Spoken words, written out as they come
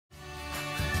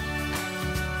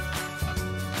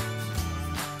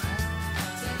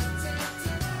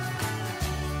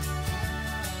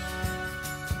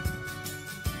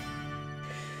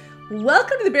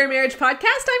Welcome to the Bare Marriage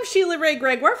Podcast. I'm Sheila Ray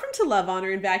Gregoire from To Love,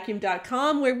 Honor, and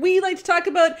Vacuum.com, where we like to talk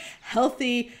about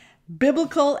healthy,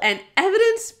 biblical, and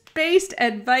evidence-based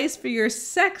advice for your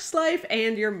sex life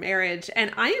and your marriage.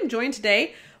 And I am joined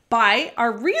today by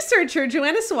our researcher,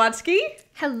 Joanna Sawatsky.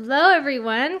 Hello,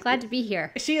 everyone. Glad to be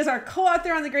here. She is our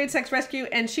co-author on The Great Sex Rescue,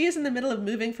 and she is in the middle of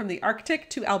moving from the Arctic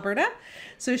to Alberta.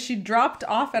 So she dropped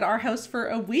off at our house for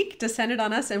a week, descended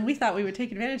on us, and we thought we would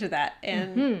take advantage of that.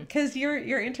 And because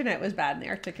your internet was bad in the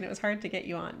Arctic, and it was hard to get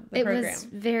you on the program. It was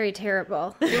very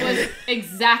terrible. It was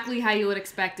exactly how you would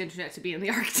expect internet to be in the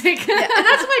Arctic. Yeah, and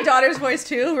that's my daughter's voice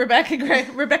too, Rebecca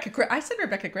I said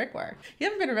Rebecca Gregoire. You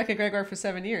haven't been Rebecca Gregoire for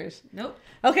 7 years. Nope.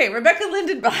 Okay, Rebecca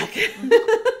Lindenbach,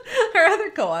 our other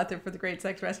co-author for The Great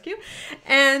Sex Rescue.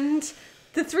 And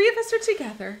the three of us are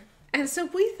together. And so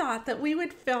we thought that we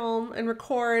would film and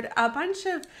record a bunch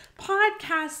of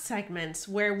podcast segments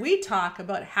where we talk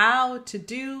about how to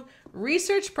do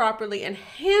research properly and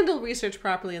handle research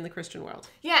properly in the Christian world.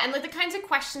 Yeah, and like the kinds of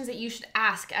questions that you should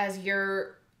ask as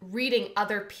you're reading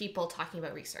other people talking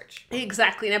about research.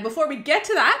 Exactly. Now, before we get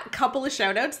to that, a couple of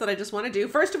shout outs that I just want to do.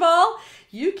 First of all,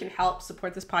 you can help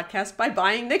support this podcast by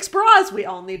buying Knix bras. We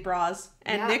all need bras.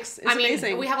 And Knix is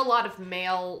amazing. We have a lot of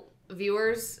male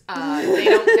viewers. They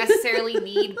don't necessarily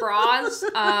need bras.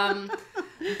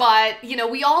 But, you know,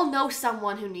 we all know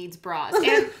someone who needs bras.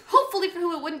 And hopefully for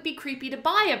whom it wouldn't be creepy to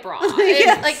buy a bra.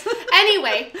 Yes. Like,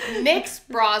 anyway, Knix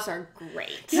bras are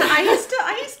great. Yeah, I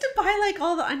used to buy like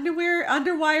all the underwire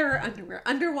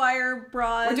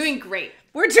bras. We're doing great.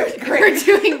 We're doing great. We're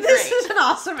doing great. This is an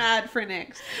awesome ad for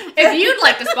Knix. If you'd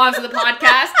like to sponsor the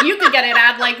podcast, you could get an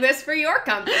ad like this for your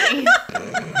company. No,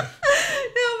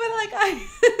 but like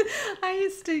I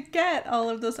used to get all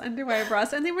of those underwire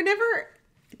bras, and they were never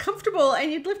comfortable,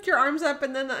 and you'd lift your arms up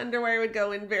and then the underwire would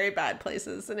go in very bad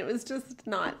places, and it was just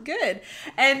not good.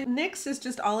 And Knix is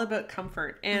just all about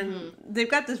comfort, and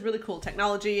they've got this really cool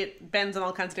technology. It bends in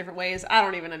all kinds of different ways. I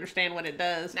don't even understand what it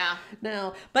does.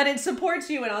 No, but it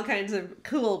supports you in all kinds of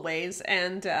cool ways,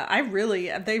 and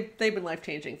they've been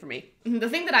life-changing for me. The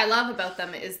thing that I love about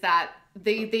them is that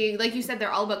they like you said,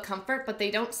 they're all about comfort, but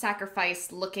they don't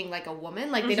sacrifice looking like a woman.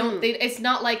 Like it's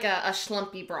not like a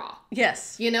schlumpy bra.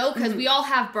 Yes. You know, because we all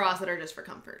have bras that are just for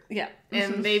comfort. Yeah.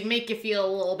 And they make you feel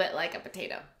a little bit like a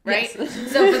potato, right?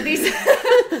 Yes. So,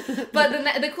 but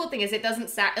the cool thing is it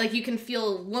doesn't like you can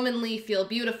feel womanly, feel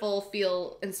beautiful,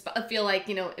 feel like,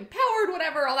 you know, empowered,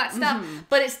 whatever, all that stuff.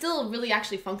 But it's still a really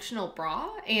actually functional bra.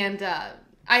 And,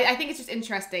 I think it's just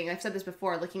interesting. I've said this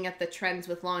before, looking at the trends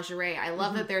with lingerie. I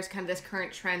love that there's kind of this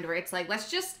current trend where it's like, let's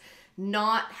just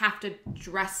not have to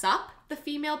dress up the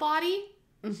female body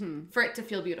for it to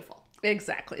feel beautiful.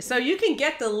 Exactly. So you can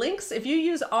get the links. If you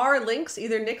use our links,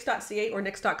 either Knix.ca or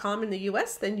Knix.com in the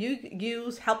US, then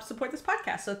you help support this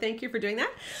podcast. So thank you for doing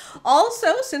that.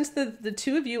 Also, since the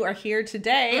two of you are here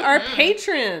today, our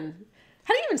patron.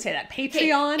 How do you even say that?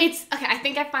 Patreon? It's okay. I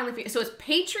think I finally figured. So it's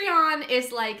Patreon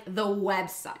is like the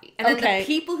website, and then the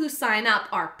people who sign up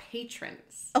are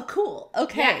patrons. Oh, cool.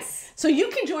 Okay. Yes. So you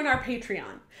can join our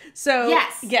Patreon. So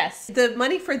yes, the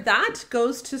money for that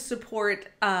goes to support.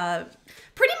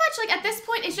 Pretty much, like, at this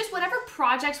point, it's just whatever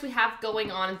projects we have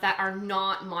going on that are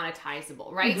not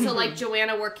monetizable, right? So, like,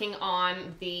 Joanna working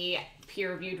on the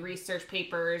peer-reviewed research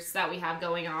papers that we have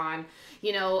going on.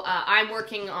 You know, I'm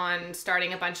working on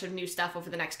starting a bunch of new stuff over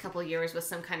the next couple of years with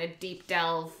some kind of deep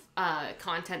delve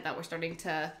content that we're starting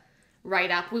to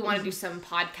write up. We want to do some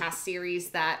podcast series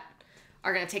that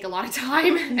are going to take a lot of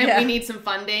time, and we need some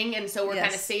funding, and so we're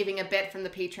kind of saving a bit from the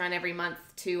Patreon every month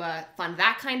to fund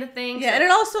that kind of thing. Yeah,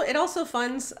 so, and it also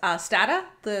funds Stata,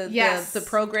 the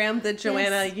program that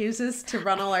Joanna uses to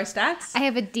run all our stats. I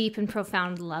have a deep and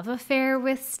profound love affair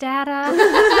with Stata.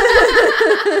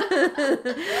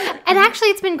 And actually,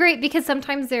 it's been great because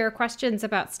sometimes there are questions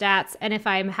about stats, and if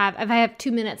I have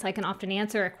 2 minutes, I can often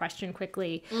answer a question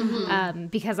quickly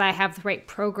because I have the right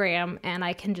program and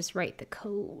I can just write the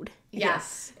code.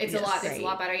 Yes, it's a lot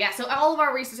better. Yeah, so all of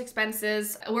our research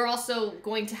expenses, we're also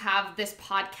going to have this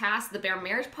podcast, the Bare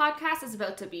Marriage podcast, is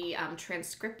about to be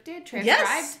transcribed.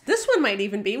 Yes, this one might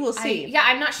even be. We'll see.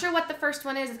 I'm not sure what the first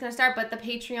one is. It's going to start, but the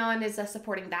Patreon is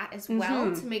supporting that as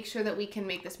well to make sure that we can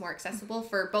make this more accessible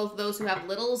for both those who have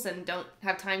littles and don't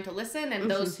have time to listen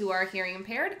and those who are hearing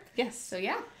impaired. Yes. So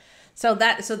yeah. So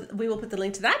we will put the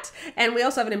link to that, and we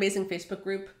also have an amazing Facebook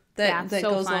group that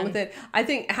goes along with it. I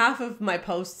think half of my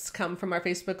posts come from our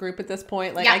Facebook group at this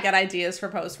point. Like I get ideas for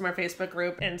posts from our Facebook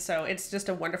group, and so it's just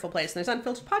a wonderful place. And there's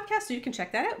Unfiltered Podcast, so you can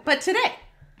check that out. But today,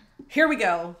 here we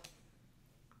go.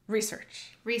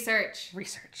 Research.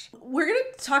 We're going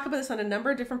to talk about this on a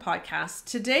number of different podcasts.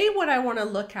 Today, what I want to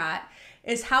look at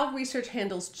is how research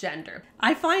handles gender.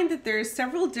 I find that there's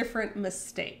several different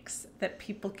mistakes that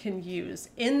people can use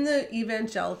in the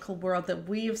evangelical world that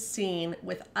we've seen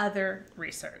with other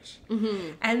research.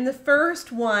 And the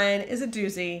first one is a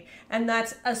doozy, and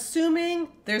that's assuming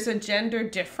there's a gender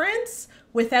difference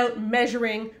without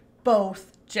measuring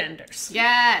both genders.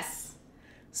 Yes.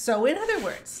 So in other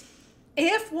words,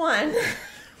 if one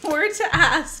were to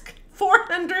ask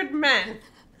 400 men,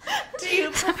 do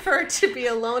you prefer to be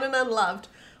alone and unloved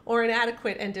or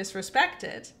inadequate and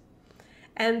disrespected?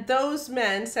 And those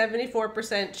men,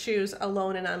 74%, choose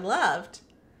alone and unloved,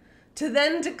 to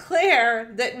then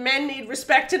declare that men need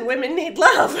respect and women need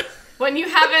love. When you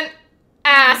haven't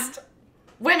asked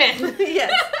women.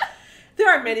 Yes. There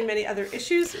are many, many other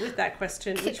issues with that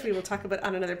question, which we will talk about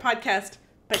on another podcast.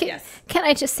 But yes. Can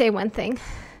I just say one thing?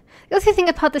 The other thing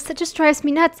about this that just drives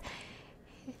me nuts,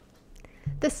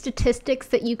 the statistics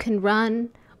that you can run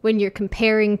when you're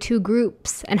comparing two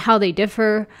groups and how they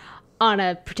differ on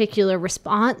a particular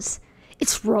response,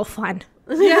 it's real fun.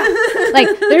 Yeah. Like,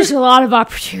 there's a lot of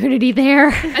opportunity there.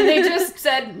 And they just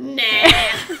said, nah.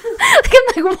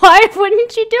 I'm like, why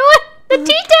wouldn't you do it? The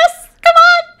t-test! Come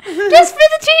on! Just for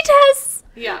the t-test!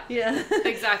 Yeah. Yeah.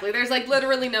 Exactly. There's like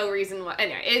literally no reason why.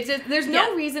 Anyway, it's just, there's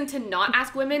no reason to not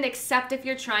ask women except if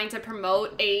you're trying to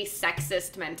promote a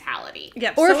sexist mentality.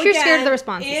 Yeah. Or if you're scared of the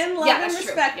responses. In love Yeah, and that's true.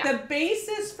 respect, Yeah. the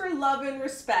basis for love and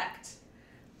respect,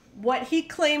 what he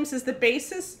claims is the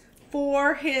basis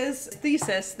for his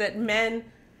thesis that men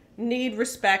need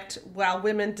respect while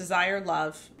women desire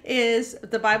love, is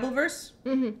the Bible verse,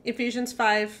 Ephesians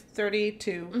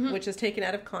 5:32, which is taken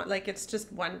out of like it's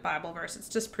just one Bible verse. It's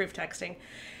just proof texting.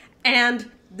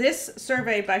 And this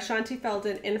survey by Shaunti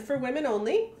Feldhahn in For Women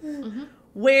Only,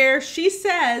 where she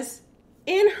says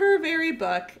in her very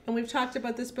book, and we've talked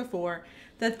about this before,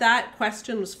 that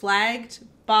question was flagged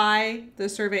by the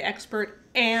survey expert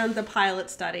and the pilot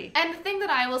study. And the thing that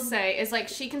I will say is, like,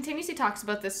 she continuously talks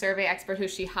about this survey expert who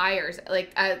she hires,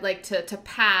 to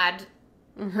pad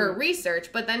her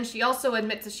research, but then she also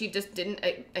admits that she just didn't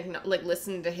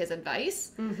listen to his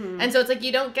advice. And so it's like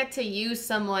you don't get to use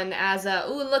someone as a,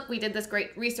 oh, look, we did this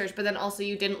great research, but then also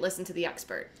you didn't listen to the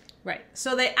expert. Right.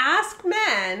 So they ask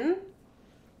men,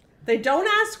 they don't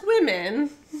ask women,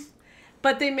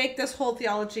 but they make this whole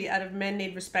theology out of men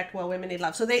need respect while women need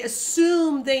love. So they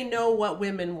assume they know what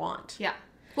women want. Yeah.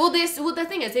 Well, the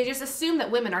thing is, they just assume that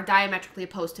women are diametrically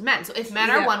opposed to men. So if men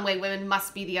are one way, women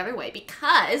must be the other way.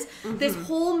 Because this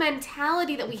whole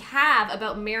mentality that we have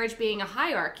about marriage being a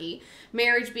hierarchy,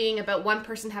 marriage being about one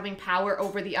person having power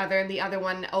over the other and the other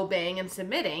one obeying and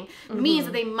submitting, means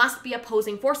that they must be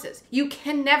opposing forces. You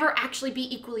can never actually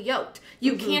be equally yoked.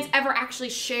 You can't ever actually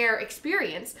share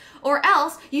experience, or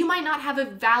else you might not have a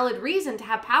valid reason to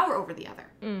have power over the other.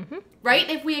 Right?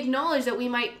 If we acknowledge that we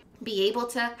might be able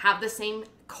to have the same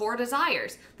core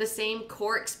desires, the same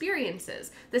core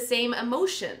experiences, the same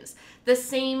emotions, the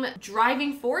same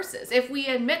driving forces. If we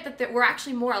admit that we're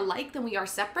actually more alike than we are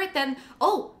separate, then,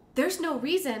 there's no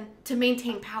reason to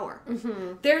maintain power.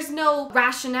 There's no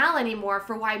rationale anymore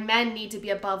for why men need to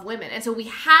be above women. And so we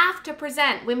have to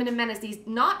present women and men as these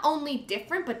not only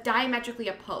different, but diametrically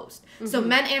opposed. So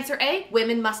men answer A,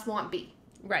 women must want B.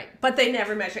 Right. But they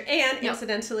never measure. And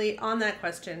incidentally, on that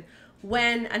question,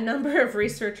 when a number of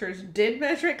researchers did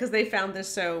measure it, because they found this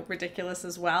so ridiculous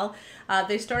as well,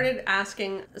 they started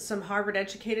asking some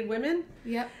Harvard-educated women,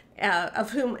 of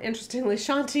whom, interestingly,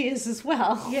 Shaunti is as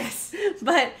well. Yes.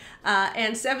 But,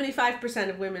 and 75%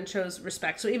 of women chose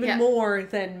respect, so even more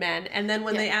than men. And then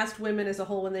when they asked women as a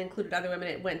whole, when they included other women,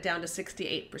 it went down to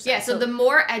 68%. Yeah, so the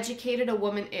more educated a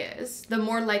woman is, the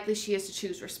more likely she is to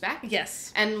choose respect.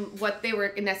 Yes. And what they were,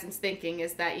 in essence, thinking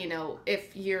is that,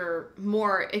 if you're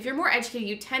more educated,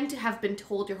 you tend to have been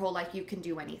told your whole life you can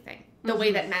do anything. The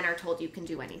way that men are told you can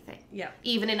do anything. Yeah.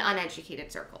 Even in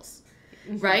uneducated circles.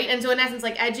 Right? And so in essence,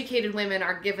 like, educated women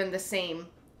are given the same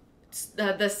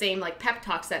like pep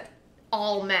talks that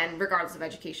all men, regardless of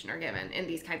education, are given in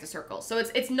these kinds of circles. So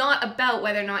it's not about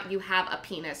whether or not you have a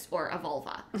penis or a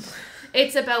vulva.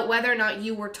 It's about whether or not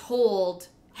you were told,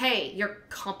 hey, you're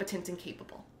competent and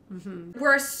capable.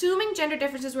 We're assuming gender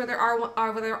differences where there are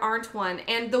where there aren't one,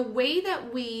 and the way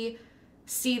that we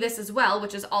see this as well,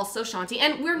 which is also Shaunti,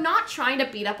 and we're not trying to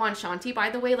beat up on Shaunti, by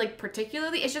the way, like,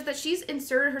 particularly. It's just that she's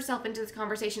inserted herself into this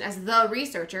conversation as the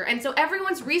researcher, and so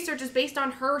everyone's research is based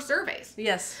on her surveys.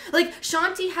 Yes. Like,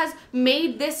 Shaunti has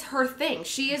made this her thing.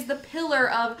 She is the pillar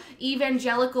of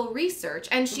evangelical research,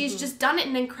 and she's just done it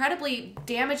in incredibly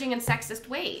damaging and sexist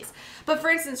ways. But for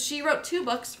instance, she wrote 2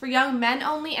 books for young men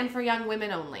only and for young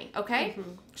women only, okay?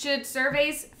 She did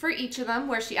surveys for each of them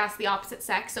where she asked the opposite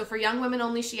sex. So for young women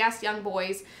only, she asked young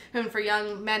boys. And for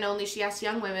young men only, she asked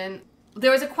young women.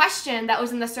 There was a question that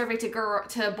was in the survey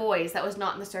to boys that was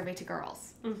not in the survey to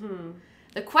girls. Mm-hmm.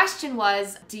 The question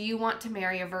was, do you want to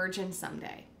marry a virgin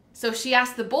someday? So she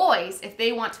asked the boys if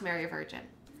they want to marry a virgin.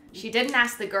 She didn't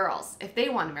ask the girls if they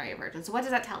want to marry a virgin. So what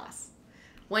does that tell us?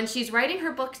 When she's writing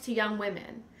her books to young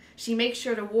women, she makes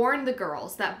sure to warn the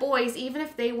girls that boys, even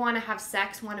if they want to have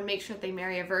sex, want to make sure that they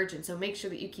marry a virgin. So make sure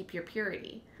that you keep your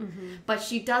purity. Mm-hmm. But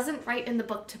she doesn't write in the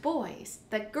book to boys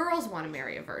that girls want to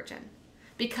marry a virgin.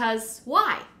 Because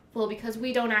why? Well, because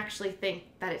we don't actually think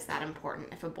that it's that important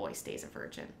if a boy stays a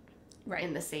virgin. Right.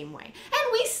 In the same way.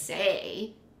 And we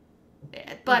say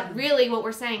it, but really what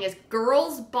we're saying is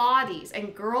girls' bodies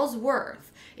and girls'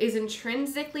 worth is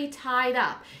intrinsically tied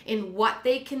up in what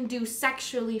they can do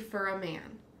sexually for a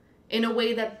man, in a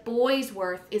way that boys'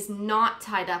 worth is not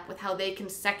tied up with how they can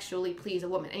sexually please a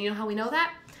woman. And you know how we know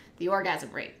that? The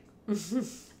orgasm rate.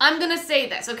 I'm going to say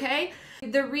this, okay?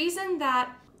 The reason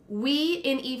that we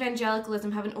in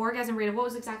evangelicalism have an orgasm rate of, what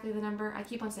was exactly the number? I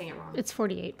keep on saying it wrong. It's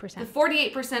 48%. The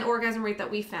 48% orgasm rate that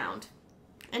we found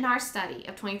in our study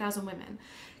of 20,000 women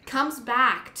comes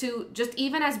back to just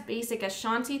even as basic as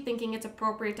Shaunti thinking it's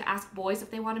appropriate to ask boys if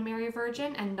they want to marry a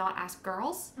virgin and not ask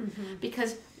girls,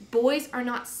 because boys are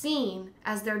not seen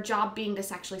as their job being to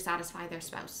sexually satisfy their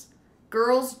spouse.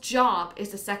 Girls' job is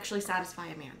to sexually satisfy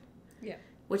a man. Yeah.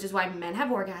 Which is why men have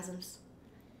orgasms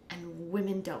and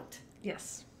women don't.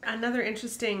 Yes. Another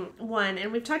interesting one,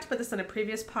 and we've talked about this on a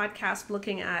previous podcast,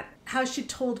 looking at how she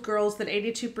told girls that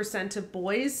 82% of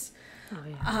boys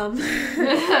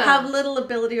have little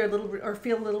ability or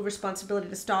feel little responsibility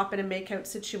to stop in a make-out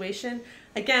situation.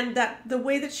 Again, that the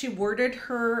way that she worded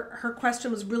her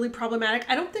question was really problematic.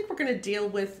 I don't think we're going to deal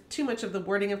with too much of the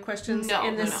wording of questions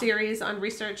in this series on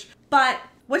research, but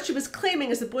what she was claiming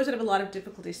is that boys would have a lot of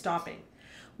difficulty stopping.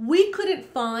 We couldn't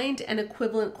find an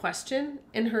equivalent question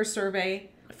in her survey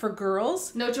for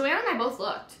girls. No, Joanna and I both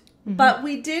looked. But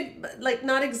we did,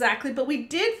 not exactly, but we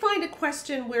did find a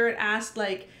question where it asked,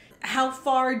 how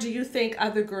far do you think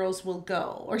other girls will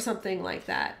go? Or something like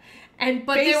that.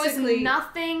 But there was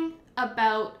nothing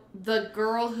about the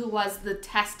girl who was the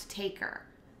test taker,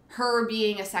 her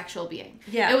being a sexual being.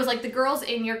 Yeah. It was like the girls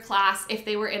in your class, if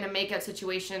they were in a makeout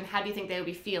situation, how do you think they would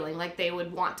be feeling? Like they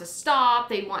would want to stop,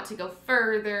 they'd want to go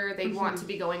further, they'd want to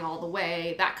be going all the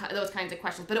way, those kinds of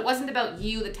questions. But it wasn't about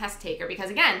you, the test taker,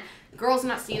 because again, girls are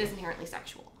not seen as inherently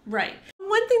sexual. Right.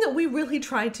 One thing that we really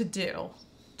tried to do,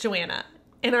 Joanna,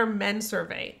 in our men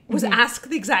survey was ask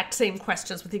the exact same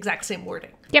questions with the exact same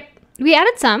wording. Yep. We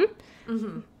added some.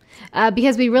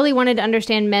 Because we really wanted to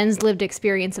understand men's lived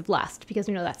experience of lust, because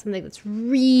we know that's something that's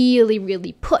really,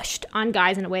 really pushed on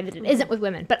guys in a way that it isn't with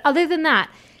women. But other than that,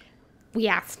 we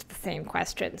asked the same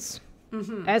questions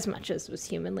as much as was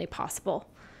humanly possible.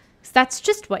 So that's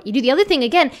just what you do. The other thing,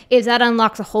 again, is that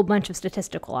unlocks a whole bunch of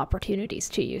statistical opportunities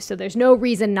to you. So there's no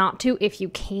reason not to if you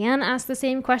can ask the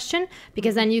same question,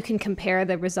 because then you can compare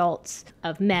the results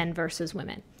of men versus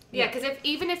women. Yeah, because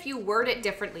even if you word it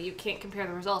differently, you can't compare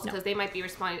the results because they might be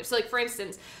responding. So, for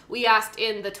instance, we asked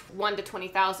in the 1 to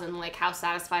 20,000, how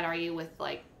satisfied are you with,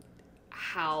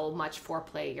 how much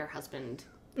foreplay your husband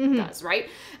does, right?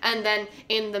 And then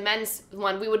in the men's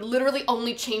one, we would literally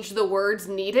only change the words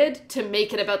needed to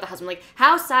make it about the husband.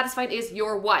 How satisfied is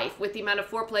your wife with the amount of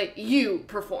foreplay you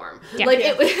perform? Yeah.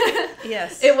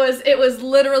 Yes. It was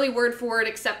literally word for word,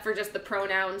 except for just the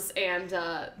pronouns and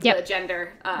the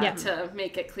gender to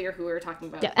make it clear who we were talking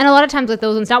about. Yeah. And a lot of times with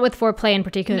those ones, not with foreplay in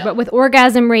particular, but with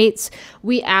orgasm rates,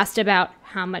 we asked about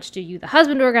how much do you, the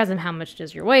husband, orgasm? How much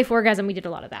does your wife orgasm? We did a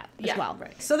lot of that as well.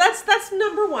 Right. So that's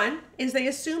number one, is they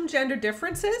assume gender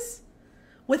differences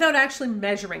without actually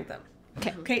measuring them.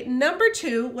 Okay. Number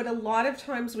two, what a lot of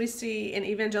times we see in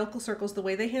evangelical circles, the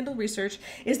way they handle research,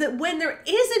 is that when there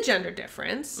is a gender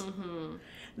difference,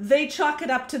 they chalk it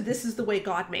up to this is the way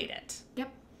God made it. Yep.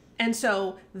 And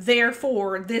so,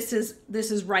 therefore, this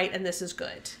is right and this is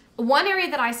good. One area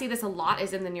that I see this a lot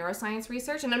is in the neuroscience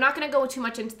research, and I'm not going to go too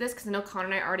much into this because I know Connor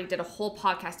and I already did a whole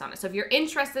podcast on it. So if you're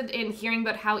interested in hearing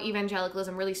about how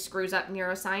evangelicalism really screws up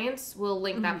neuroscience, we'll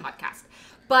link that podcast.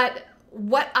 But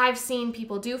what I've seen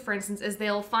people do, for instance, is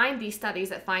they'll find these studies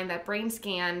that find that brain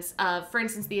scans of, for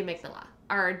instance, the amygdala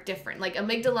are different.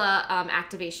 Amygdala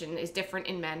activation is different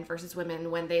in men versus women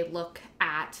when they look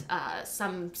at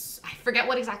some, I forget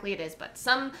what exactly it is, but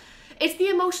it's the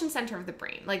emotion center of the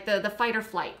brain, the fight or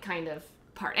flight kind of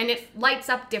part. And it lights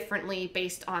up differently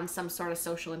based on some sort of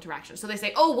social interaction. So they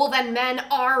say, oh, well, then men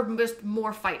are just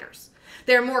more fighters.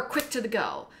 They're more quick to the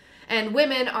go. And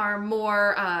women are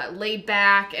more laid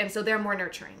back, and so they're more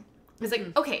nurturing. It's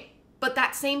like, okay, but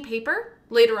that same paper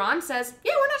later on says,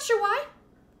 yeah, we're not sure why.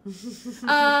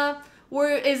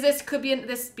 Could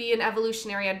this be an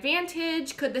evolutionary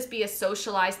advantage? Could this be a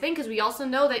socialized thing? Because we also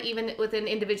know that even within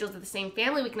individuals of the same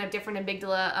family, we can have different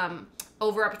amygdala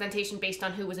overrepresentation based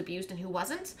on who was abused and who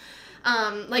wasn't.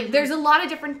 There's a lot of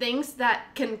different things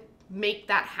that can make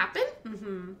that happen.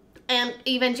 Mm-hmm. And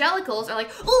evangelicals are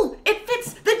like, oh, it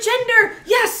fits the gender.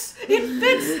 Yes, it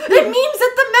fits. It means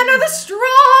that the men are the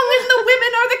strong and the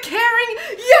women are the caring.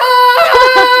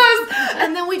 Yes!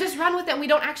 And then we just run with it and we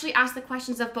don't actually ask the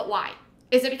questions of, but why?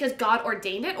 Is it because God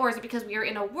ordained it, or is it because we are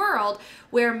in a world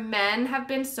where men have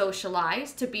been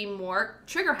socialized to be more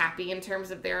trigger happy in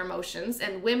terms of their emotions,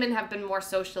 and women have been more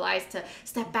socialized to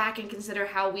step back and consider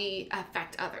how we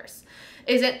affect others?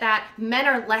 Is it that men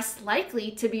are less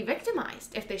likely to be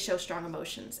victimized if they show strong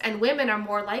emotions, and women are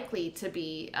more likely to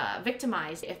be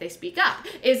victimized if they speak up?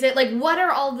 Is it like, what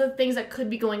are all the things that could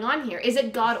be going on here? Is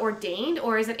it God ordained,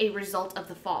 or is it a result of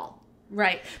the fall?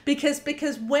 Right.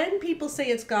 Because when people say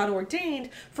it's God ordained,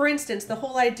 for instance, the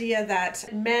whole idea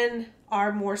that men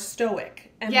are more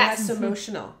stoic and less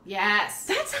emotional. Yes.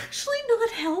 That's actually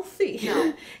not healthy.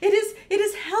 No. It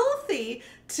is healthy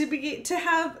to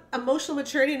have emotional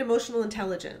maturity and emotional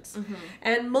intelligence. Mm-hmm.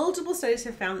 And multiple studies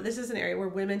have found that this is an area where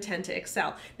women tend to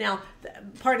excel. Now,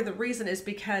 part of the reason is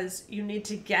because you need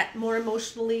to get more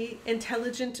emotionally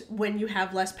intelligent when you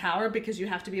have less power, because you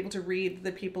have to be able to read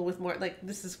the people with more, like,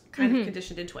 this is kind of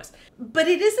conditioned into us. But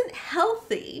it isn't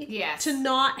healthy to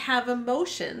not have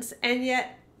emotions, and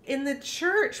yet in the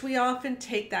church, we often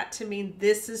take that to mean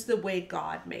this is the way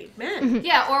God made men. Mm-hmm.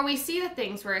 Yeah, or we see the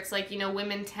things where it's like,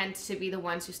 women tend to be the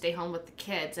ones who stay home with the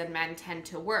kids and men tend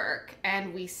to work.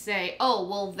 And we say, oh,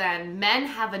 well then men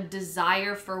have a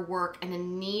desire for work and a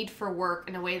need for work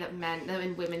in a way that men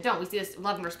and women don't. We see this,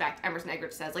 love and respect, Emerson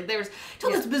Eggert says. Like,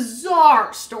 told this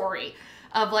bizarre story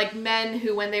of like men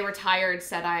who, when they were tired,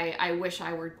 said, I wish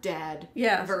I were dead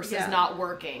versus not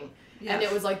working. Yes. And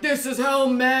it was like, this is how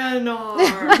men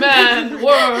are. Men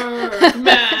work.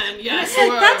 Men, yes,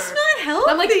 work. That's not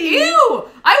healthy. I'm like, ew.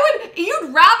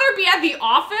 You'd rather be at the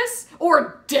office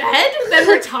or dead than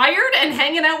retired and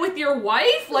hanging out with your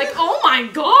wife? Like, oh my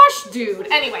gosh, dude.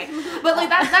 Anyway, but like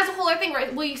that's a whole other thing,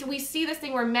 right? We see this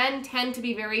thing where men tend to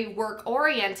be very work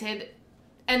oriented,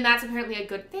 and that's apparently a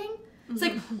good thing. It's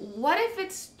like, what if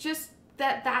it's just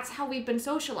that's how we've been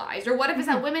socialized? Or what if it's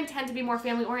that women tend to be more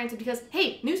family oriented because,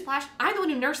 hey, newsflash, I'm the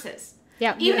one who nurses.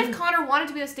 Yeah. Even if Connor wanted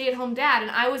to be a stay-at-home dad and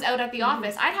I was out at the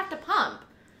office, I'd have to pump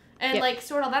and like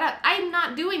sort all that out. I'm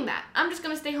not doing that. I'm just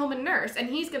going to stay home and nurse, and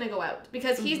he's going to go out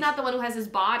because he's not the one who has his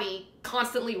body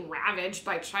constantly ravaged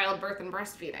by childbirth and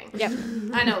breastfeeding. Yep.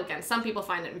 I know, again, some people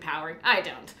find it empowering. I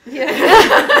don't. Yeah.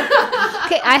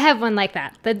 Okay, I have one like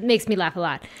that. That makes me laugh a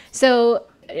lot. So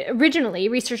originally,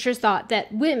 researchers thought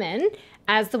that women,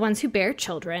 as the ones who bear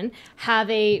children, have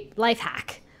a life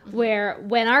hack where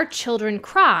when our children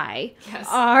cry,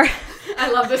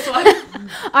 I love this one.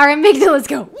 Our amygdalas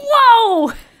go,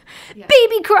 whoa,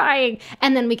 baby crying.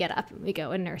 And then we get up and we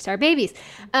go and nurse our babies.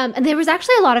 And there was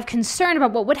actually a lot of concern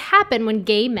about what would happen when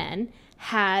gay men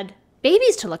had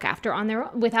babies to look after on their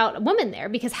own without a woman there,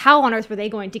 because how on earth were they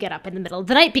going to get up in the middle of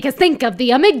the night? Because think of the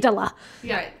amygdala.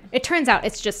 Yeah. It turns out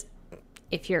it's just,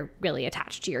 if you're really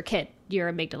attached to your kid,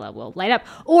 your amygdala will light up.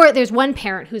 Or there's one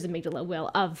parent whose amygdala will,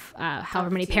 of however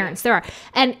many parents there are.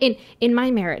 And in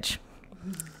my marriage,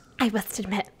 I must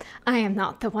admit, I am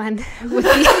not the one with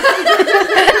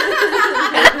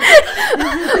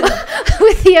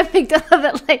the amygdala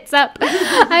that lights up.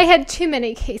 I had too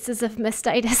many cases of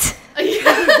mastitis.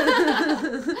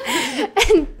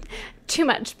 And too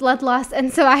much blood loss,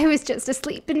 and so I was just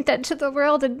asleep and dead to the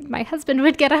world, and my husband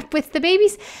would get up with the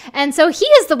babies, and so he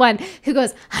is the one who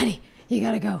goes, honey, you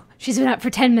gotta go. She's been up for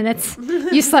 10 minutes.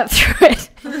 You slept through it.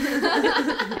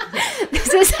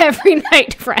 This is every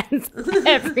night, friends.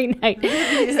 Every night. So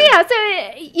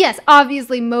yes,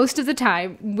 obviously most of the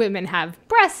time women have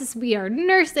breasts. We are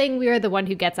nursing. We are the one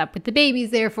who gets up with the babies.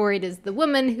 Therefore, it is the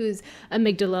woman whose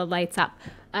amygdala lights up.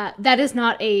 That is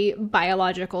not a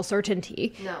biological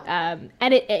certainty. No.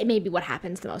 And it may be what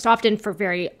happens the most often for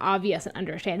very obvious and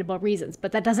understandable reasons,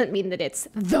 but that doesn't mean that it's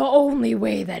the only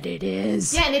way that it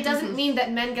is. Yeah, and it doesn't mean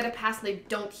that men get a pass and they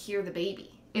don't hear the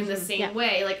baby in the same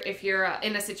way. Like if you're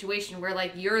in a situation where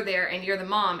like you're there and you're the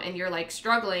mom and you're like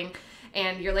struggling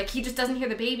and you're like, he just doesn't hear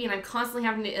the baby, and I'm constantly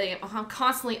I'm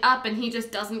constantly up, and he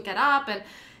just doesn't get up,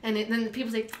 and then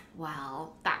people say,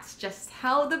 well, that's just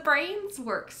how the brains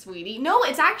work, sweetie. No,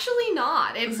 it's actually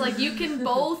not. It's like you can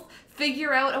both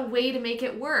figure out a way to make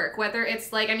it work. Whether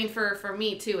it's like, I mean, for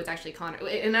me too, it's actually Connor.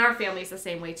 In our family, it's the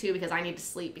same way too, because I need to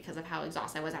sleep because of how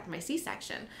exhausted I was after my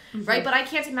C-section, right? But I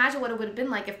can't imagine what it would have been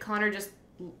like if Connor just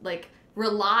like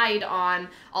relied on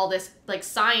all this like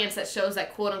science that shows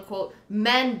that quote unquote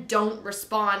men don't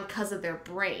respond because of their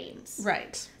brains.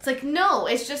 Right. It's like, no,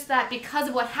 it's just that because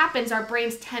of what happens, our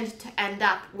brains tend to end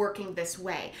up working this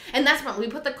way. And that's when we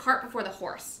put the cart before the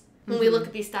horse. When we look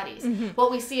at these studies,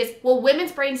 what we see is, well,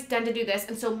 women's brains tend to do this,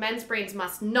 and so men's brains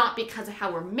must not because of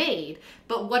how we're made.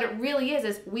 But what it really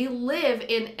is we live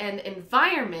in an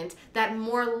environment that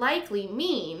more likely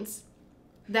means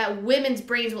that women's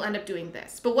brains will end up doing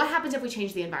this. But what happens if we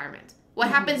change the environment? What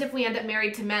happens if we end up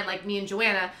married to men like me and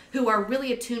Joanna who are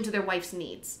really attuned to their wife's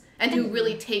needs and who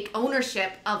really take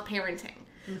ownership of parenting?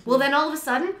 Well, then all of a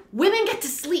sudden, women get to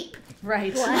sleep.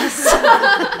 Right.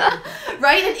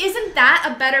 Right? And isn't that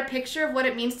a better picture of what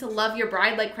it means to love your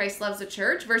bride like Christ loves the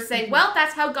church? Versus saying, well,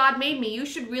 that's how God made me. You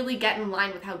should really get in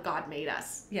line with how God made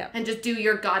us. Yeah. And just do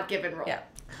your God-given role. Yeah.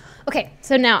 Okay,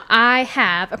 so now I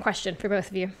have a question for both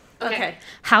of you. Okay.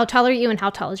 How tall are you and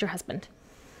how tall is your husband?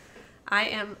 I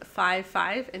am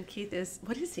 5'5", and Keith is,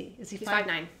 what is he? Is he He's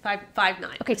 5'9".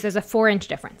 5'9". Okay, so there's a 4-inch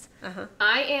difference.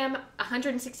 I am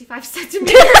 165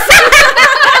 centimeters.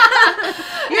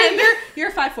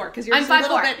 You're 5'4", because you're I'm just a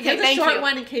little 5'4". bit. He's the Thank short you.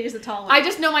 one, and Katie's the tall one. I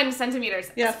just know mine in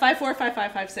centimeters. Yeah, 5'4",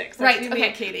 5'5", 5'6". That's Right, me okay.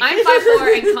 and Katie. I'm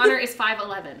 5'4", and Connor is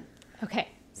 5'11". Okay,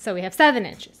 so we have 7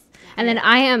 inches. And then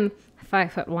I am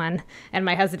 5'1", and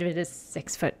my husband is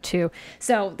 6'2".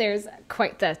 So there's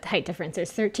quite the height difference.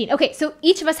 There's 13. Okay, so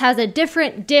each of us has a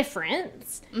different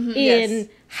difference in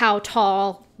how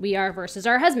tall we are versus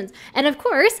our husbands. And of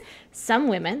course, some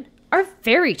women are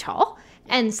very tall,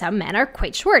 and some men are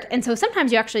quite short. And so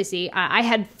sometimes you actually see, I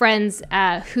had friends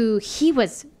who he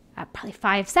was probably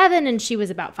 5'7", and she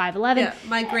was about 5'11". Yeah,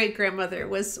 my great-grandmother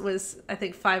was I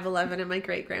think 5'11", and my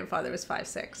great-grandfather was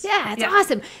 5'6". Yeah, it's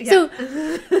awesome. Yeah. So,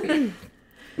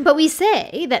 but we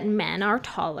say that men are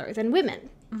taller than women.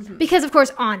 Because, of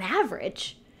course, on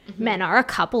average, men are a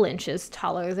couple inches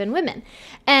taller than women.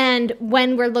 And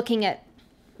when we're looking at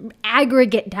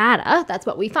aggregate data, that's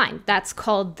what we find. That's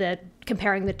called the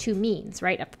comparing the two means,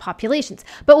 right, of the populations.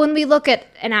 But when we look at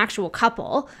an actual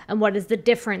couple and what is the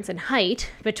difference in height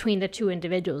between the two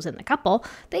individuals in the couple,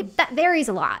 that varies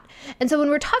a lot. And so when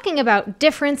we're talking about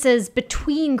differences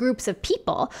between groups of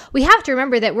people, we have to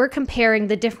remember that we're comparing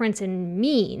the difference in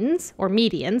means or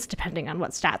medians, depending on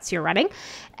what stats you're running.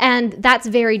 And that's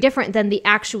very different than the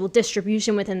actual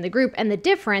distribution within the group and the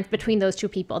difference between those two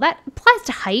people. That applies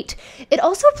to height. It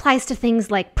also applies to things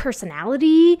like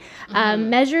personality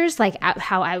measures, like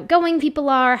how outgoing people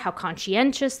are, how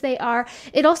conscientious they are.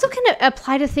 It also can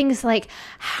apply to things like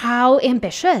how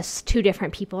ambitious two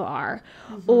different people are,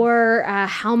 or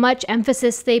how much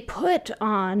emphasis they put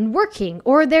on working,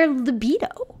 or their libido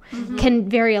can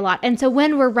vary a lot. And so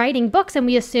when we're writing books and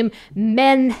we assume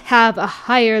men have a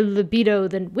higher libido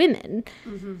than women,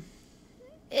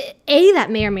 A,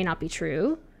 that may or may not be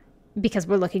true, because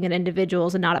we're looking at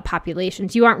individuals and not at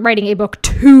populations. You aren't writing a book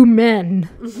to men,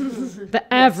 the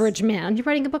average man. You're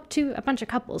writing a book to a bunch of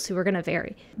couples who are going to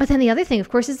vary. But then the other thing, of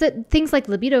course, is that things like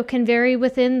libido can vary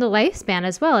within the lifespan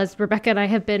as well. As Rebecca and I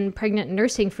have been pregnant and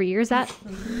nursing for years, that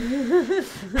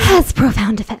has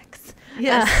profound effects.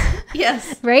 Yes.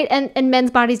 Yes. Right? And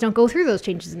men's bodies don't go through those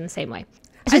changes in the same way.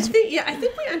 I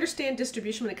think we understand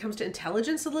distribution when it comes to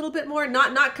intelligence a little bit more.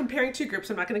 Not comparing two groups.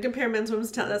 I'm not going to compare men's and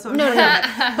women's intelligence. That's not what I'm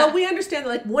talking about. But we understand that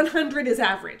like 100 is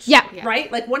average. Yeah.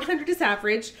 Right? Like 100 is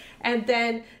average. And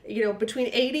then, between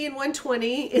 80 and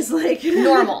 120 is like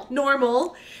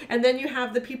normal. And then you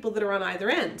have the people that are on either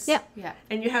ends. Yeah. Yeah.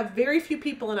 And you have very few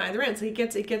people on either end. So you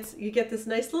get this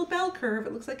nice little bell curve.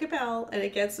 It looks like a bell, and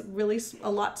it gets really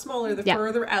a lot smaller the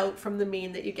further out from the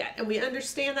mean that you get. And we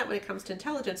understand that when it comes to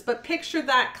intelligence. But picture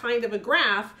that kind of a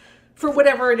graph for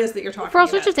whatever it is that you're talking about. For all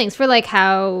sorts of things. For like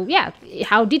how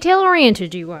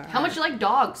detail-oriented you are. How much you like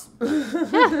dogs?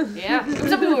 Yeah.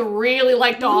 Some people who really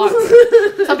like dogs.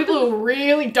 Some people who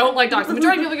really don't like dogs. The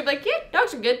majority of people can be like, yeah,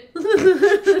 dogs are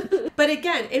good. But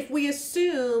again, if we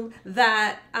assume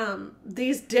that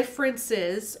these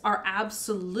differences are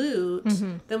absolute,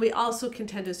 then we also can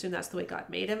tend to assume that's the way God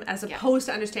made him, as opposed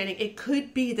to understanding it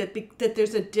could be that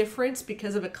there's a difference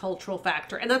because of a cultural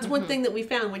factor. And that's one thing that we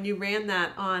found when you ran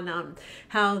that on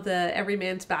how the every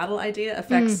man's battle idea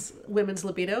affects women's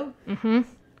libido.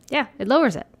 Yeah, it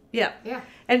lowers it. Yeah. Yeah.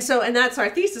 And that's our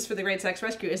thesis for the Great Sex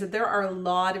Rescue, is that there are a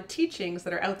lot of teachings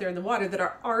that are out there in the water that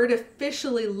are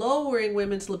artificially lowering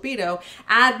women's libido,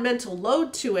 add mental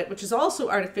load to it, which is also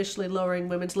artificially lowering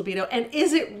women's libido. And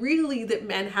is it really that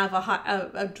men have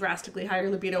a drastically higher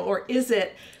libido, or is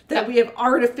it that we have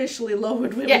artificially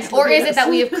lowered women's libido? Or is it that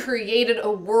we have created a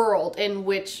world in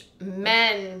which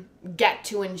men get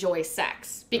to enjoy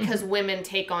sex because women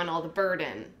take on all the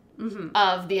burden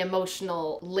of the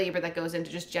emotional labor that goes into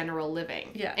just general living,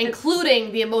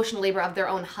 including the emotional labor of their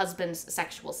own husband's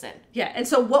sexual sin. Yeah, and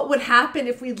so what would happen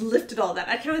if we lifted all that?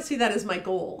 I kind of see that as my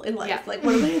goal in life. Yeah. Like,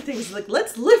 one of my things is like,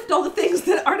 let's lift all the things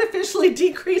that artificially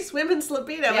decrease women's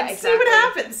libido and see what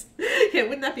happens. Yeah,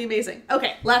 wouldn't that be amazing?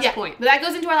 Okay, last point. But that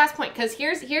goes into our last point, because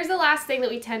here's the last thing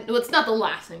that we well, it's not the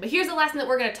last thing, but here's the last thing that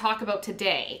we're going to talk about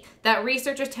today that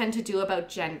researchers tend to do about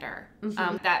gender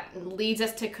that leads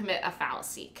us to commit a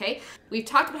fallacy, okay? We've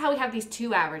talked about how we have these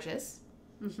two averages,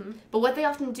 but what they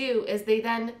often do is they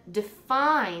then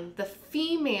define the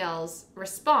female's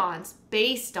response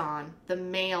based on the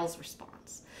male's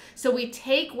response. So we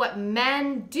take what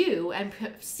men do and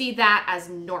see that as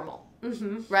normal,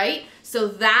 right? So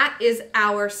that is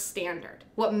our standard.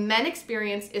 What men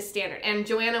experience is standard. And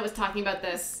Joanna was talking about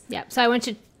this. Yeah, so I want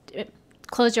you to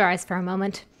close your eyes for a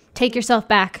moment. Take yourself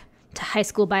back to high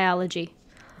school biology.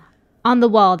 On the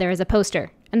wall, there is a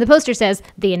poster. And the poster says,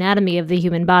 "The Anatomy of the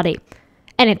Human Body."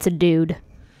 And it's a dude.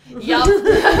 Yup.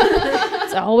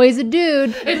 It's always a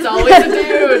dude. It's always a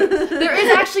dude. There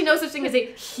is actually no such thing as a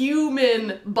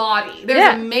human body.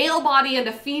 There's a male body and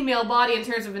a female body in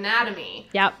terms of anatomy.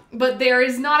 Yep. But there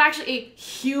is not actually a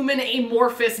human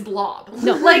amorphous blob.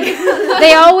 No. Like,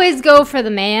 they always go for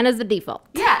the man as the default.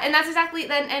 Yeah, and that's exactly,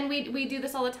 and we do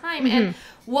this all the time. And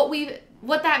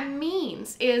what that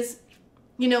means is,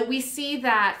 you know, we see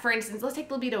that, for instance, let's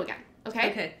take libido again, okay?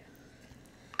 Okay.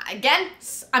 Again,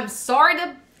 I'm sorry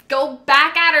to go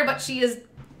back at her, but she has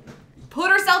put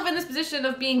herself in this position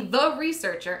of being the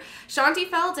researcher. Shaunti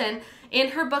Feldhahn,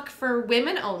 in her book For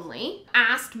Women Only,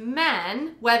 asked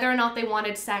men whether or not they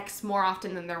wanted sex more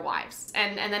often than their wives.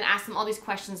 And then asked them all these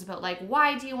questions about, like,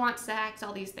 why do you want sex?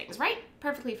 All these things, right?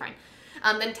 Perfectly fine.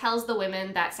 Then tells the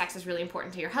women that sex is really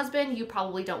important to your husband. You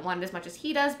probably don't want it as much as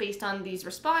he does based on these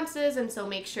responses, and so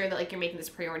make sure that, like, you're making this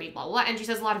a priority, blah, blah, blah. And she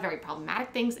says a lot of very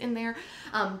problematic things in there.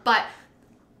 But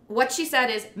what she said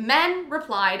is, men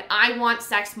replied, "I want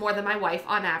sex more than my wife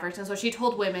on average." And so she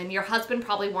told women, your husband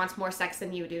probably wants more sex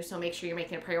than you do, so make sure you're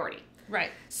making it a priority.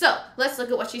 Right. So let's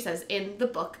look at what she says in the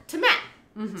book to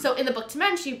men. So in the book to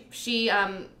men, she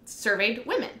surveyed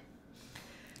women.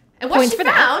 And what she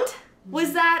found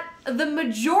was that the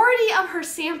majority of her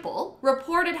sample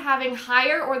reported having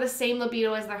higher or the same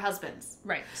libido as their husbands.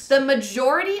 Right. The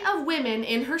majority of women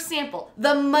in her sample,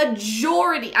 the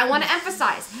majority, I want to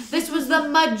emphasize, this was the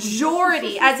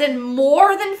majority, as in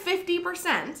more than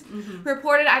 50%,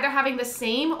 reported either having the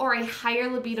same or a higher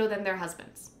libido than their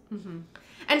husbands.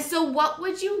 And so what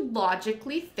would you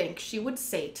logically think she would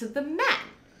say to the men?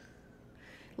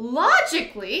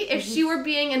 Logically, if she were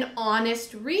being an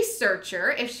honest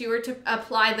researcher, if she were to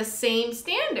apply the same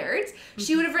standards,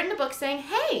 she would have written a book saying,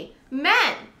 hey,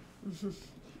 men,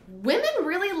 women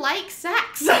really like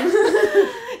sex.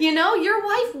 You know, your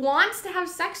wife wants to have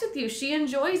sex with you. She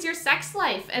enjoys your sex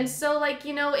life. And so, like,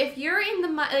 you know, if you're in the,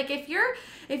 like, if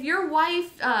your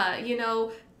wife, you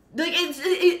know, like,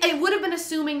 it would have been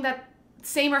assuming that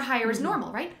same or higher is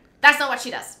normal, right? That's not what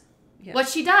she does. Yeah. What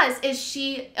she does is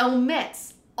she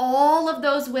omits all of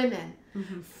those women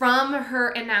from her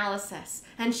analysis,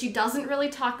 and she doesn't really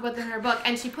talk about them in her book,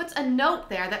 and she puts a note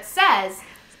there that says,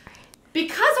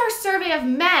 because our survey of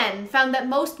men found that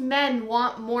most men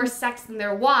want more sex than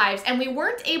their wives, and we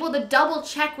weren't able to double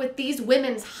check with these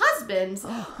women's husbands,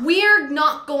 we're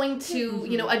not going to,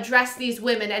 you know, address these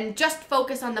women and just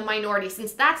focus on the minority,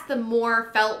 since that's the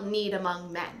more felt need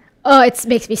among men. Oh, it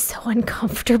makes me so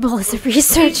uncomfortable as a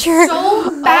researcher. It's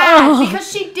so bad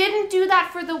because she didn't do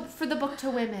that for the book to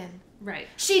women. Right.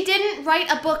 She didn't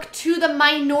write a book to the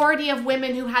minority of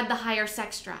women who had the higher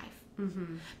sex drive,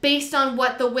 based on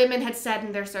what the women had said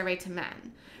in their survey to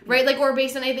men. Right? Like, or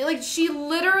based on anything. Like, she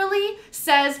literally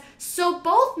says, so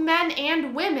both men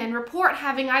and women report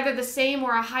having either the same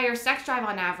or a higher sex drive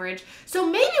on average. So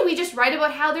maybe we just write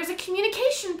about how there's a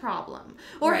communication problem.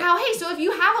 Or how, hey, so if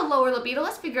you have a lower libido,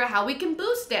 let's figure out how we can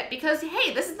boost it. Because,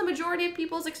 hey, this is the majority of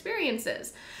people's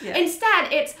experiences. Yeah.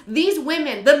 Instead, it's these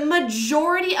women, the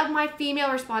majority of my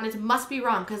female respondents must be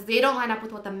wrong because they don't line up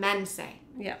with what the men say.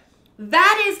 Yeah.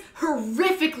 That is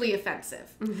horrifically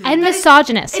offensive. And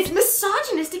misogynist. It's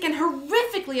misogynistic and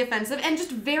horrifically offensive and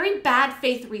just very bad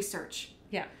faith research.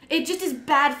 Yeah. It just is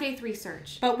bad faith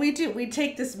research. But we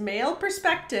take this male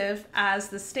perspective as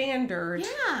the standard.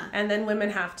 Yeah. And then women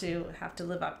have to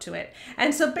live up to it.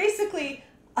 And so basically,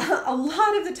 a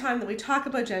lot of the time that we talk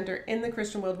about gender in the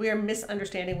Christian world, we are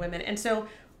misunderstanding women. And so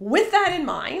with that in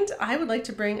mind, I would like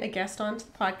to bring a guest onto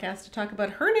the podcast to talk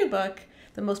about her new book,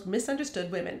 The Most Misunderstood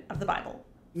Women of the Bible.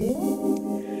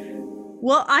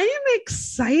 Well, I am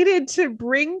excited to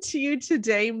bring to you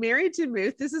today Mary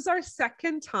DeMuth. This is our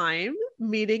second time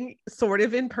meeting sort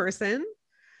of in person.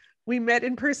 We met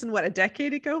in person, what, a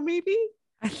decade ago, maybe?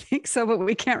 I think so, but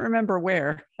we can't remember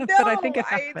where. No, but I think it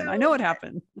happened. I know it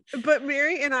happened. But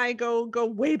Mary and I go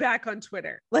way back on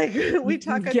Twitter. Like we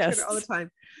talk on Twitter all the time.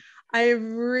 I've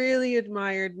really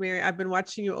admired Mary. I've been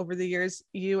watching you over the years.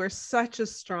 You are such a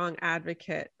strong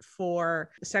advocate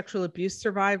for sexual abuse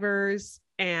survivors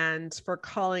and for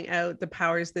calling out the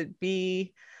powers that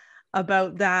be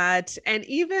about that. And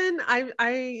even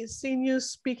I seen you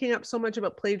speaking up so much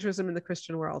about plagiarism in the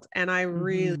Christian world. And I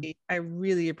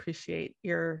really appreciate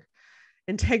your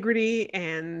integrity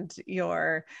and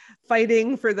your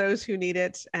fighting for those who need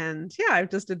it. And yeah,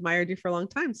 I've just admired you for a long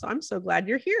time. So I'm so glad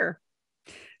you're here.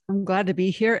 I'm glad to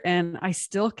be here. And I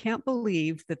still can't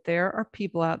believe that there are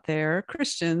people out there,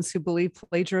 Christians, who believe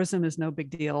plagiarism is no big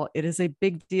deal. It is a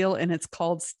big deal, and it's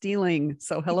called stealing.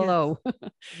 So hello.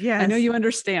 Yes. I know you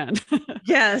understand.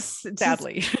 Yes.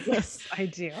 Sadly. Yes, I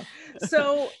do.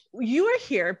 So you are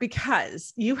here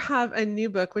because you have a new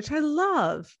book, which I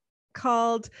love,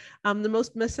 called The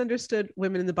Most Misunderstood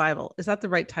Women in the Bible. Is that the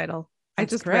right title?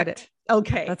 That's I just correct. read it.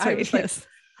 Okay. That's I right. was like, Yes.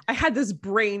 I had this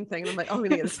brain thing. And I'm like, oh, I'm going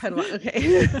to get this title.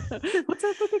 Okay. What's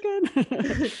that book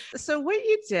again? So what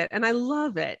you did, and I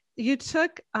love it, you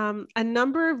took a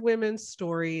number of women's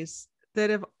stories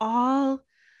that have all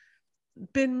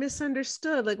been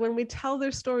misunderstood. Like when we tell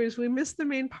their stories, we miss the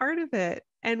main part of it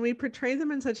and we portray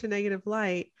them in such a negative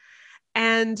light.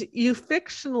 And you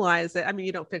fictionalize it. I mean,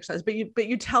 you don't fictionalize, but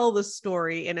you tell the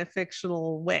story in a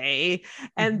fictional way.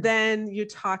 And then you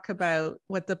talk about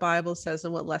what the Bible says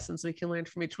and what lessons we can learn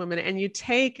from each woman. And you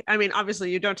take, I mean, obviously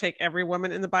you don't take every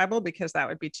woman in the Bible because that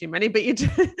would be too many, but you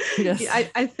Yes.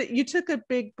 I think you took a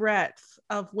big breadth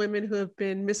of women who have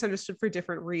been misunderstood for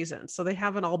different reasons. So they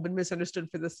haven't all been misunderstood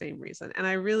for the same reason. And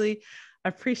I really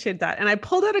appreciate that. And I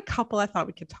pulled out a couple I thought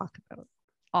we could talk about.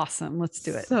 Awesome. Let's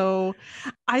do it. So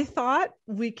I thought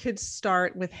we could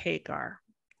start with Hagar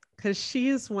because she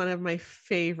is one of my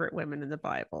favorite women in the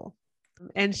Bible.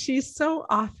 And she's so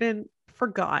often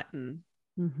forgotten.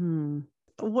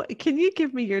 What, can you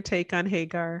give me your take on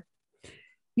Hagar?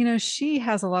 You know, she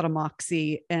has a lot of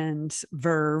moxie and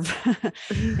verve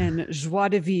and joie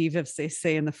de vivre, as they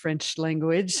say in the French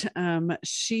language.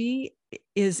 She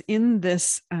is in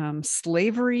this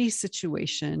slavery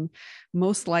situation,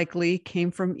 most likely came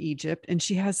from Egypt. And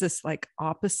she has this like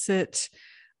opposite,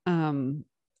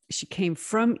 she came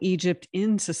from Egypt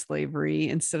into slavery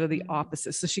instead of the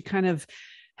opposite. So she kind of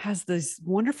has these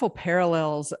wonderful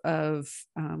parallels of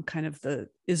kind of the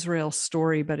Israel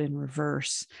story, but in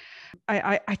reverse.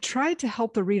 I tried to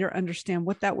help the reader understand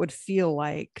what that would feel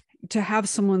like to have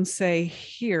someone say,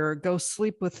 here, go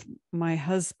sleep with my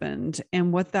husband,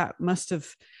 and what that must have,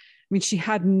 I mean, she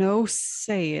had no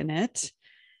say in it,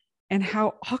 and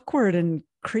how awkward and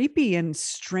creepy and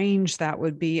strange that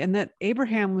would be. And that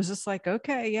Abraham was just like,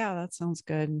 okay, yeah, that sounds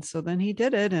good. And so then he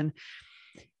did it. And,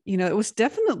 you know, it was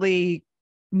definitely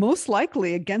most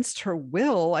likely against her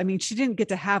will. I mean, she didn't get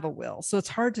to have a will. So it's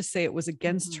hard to say it was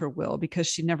against her will because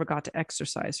she never got to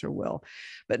exercise her will.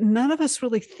 But none of us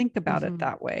really think about it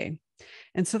that way.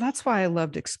 And so that's why I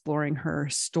loved exploring her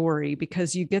story,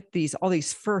 because you get all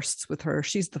these firsts with her.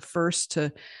 She's the first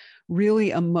to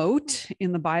really emote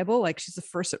in the Bible. Like she's the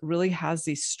first that really has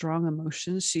these strong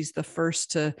emotions. She's the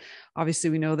first to, obviously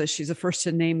we know that she's the first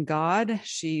to name God.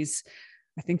 She's,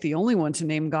 I think, the only one to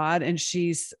name God. And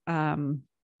she's,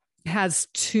 has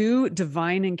two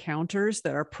divine encounters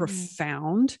that are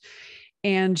profound.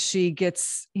 And she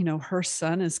gets, you know, her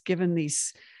son is given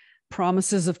these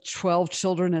promises of 12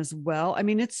 children as well. I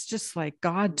mean, it's just like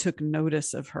God took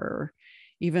notice of her,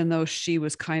 even though she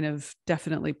was kind of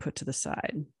definitely put to the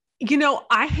side. You know,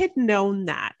 I had known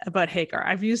that about Hagar.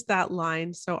 I've used that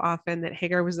line so often, that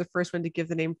Hagar was the first one to give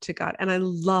the name to God. And I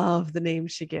love the name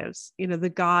she gives, you know, the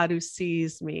God who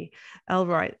sees me, El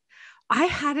Roi. I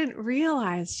hadn't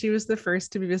realized she was the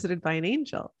first to be visited by an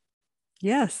angel.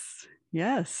 Yes.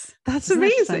 Yes. That's Isn't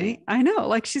amazing. that funny? I know,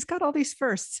 like she's got all these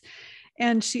firsts.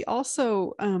 And she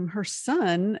also, her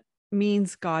son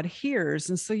means God hears.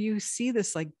 And so you see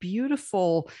this like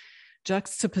beautiful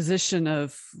juxtaposition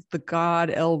of the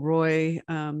God El Roi,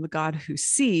 the God who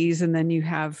sees, and then you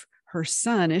have her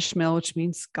son Ishmael, which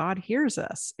means God hears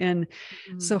us. And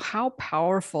so how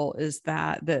powerful is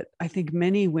that, that I think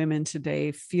many women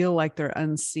today feel like they're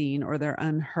unseen or they're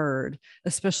unheard,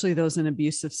 especially those in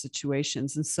abusive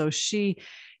situations. And so she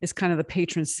is kind of the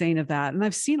patron saint of that. And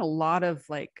I've seen a lot of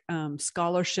like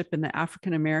scholarship in the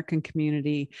African-American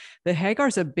community that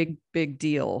Hagar's a big, big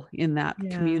deal in that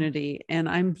community. And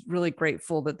I'm really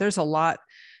grateful that there's a lot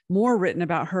more written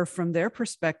about her from their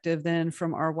perspective than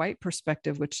from our white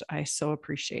perspective, which I so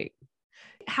appreciate.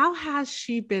 How has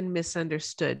she been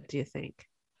misunderstood, do you think?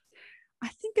 I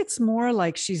think it's more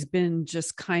like she's been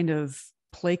just kind of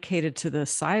placated to the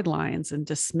sidelines and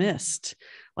dismissed.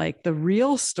 Like the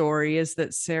real story is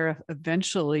that Sarah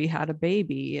eventually had a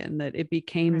baby and that it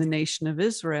became the nation of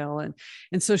Israel.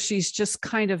 And so she's just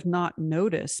kind of not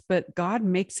noticed, but God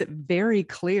makes it very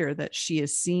clear that she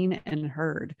is seen and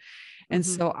heard. And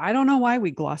so I don't know why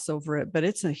we gloss over it, but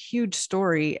it's a huge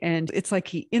story. And it's like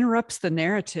he interrupts the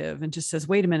narrative and just says,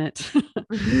 wait a minute,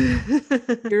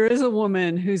 here is a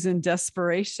woman who's in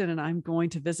desperation and I'm going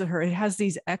to visit her. It has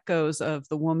these echoes of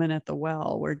the woman at the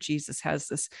well where Jesus has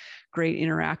this great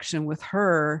interaction with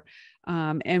her.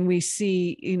 And we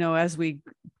see, you know, as we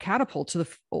catapult to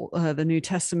the New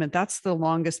Testament, that's the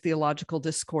longest theological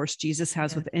discourse Jesus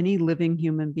has with any living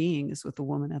human being is with the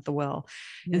woman at the well.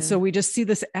 And so we just see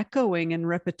this echoing and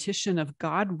repetition of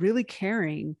God really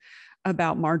caring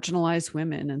about marginalized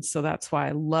women. And so that's why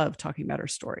I love talking about her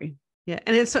story. Yeah.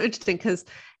 And it's so interesting because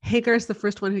Hagar is the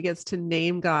first one who gets to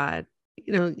name God,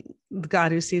 you know, the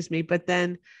God who sees me, but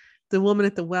then the woman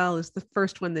at the well is the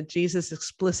first one that Jesus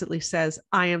explicitly says,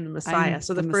 I am the Messiah.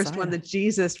 So the first one that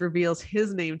Jesus reveals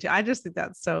his name to. I just think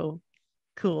that's so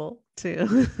cool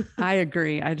too. I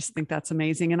agree. I just think that's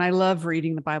amazing. And I love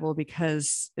reading the Bible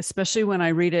because especially when I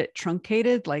read it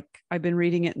truncated, like I've been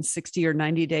reading it in 60 or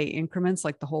 90 day increments,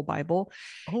 like the whole Bible.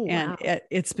 Oh, and wow.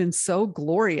 It's been so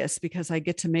glorious because I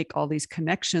get to make all these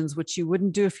connections, which you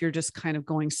wouldn't do if you're just kind of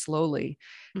going slowly.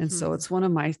 And so it's one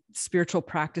of my spiritual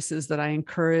practices that I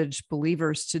encourage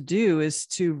believers to do is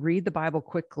to read the Bible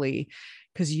quickly,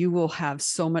 because you will have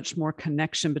so much more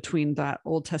connection between that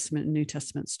Old Testament and New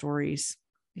Testament stories.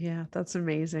 Yeah, that's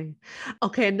amazing.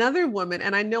 Okay, another woman,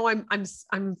 and I know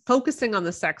I'm focusing on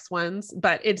the sex ones,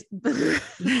 but it's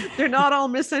they're not all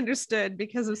misunderstood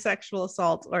because of sexual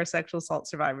assault or sexual assault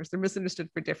survivors. They're misunderstood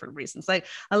for different reasons. Like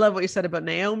I love what you said about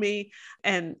Naomi,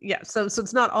 and yeah, so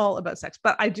it's not all about sex,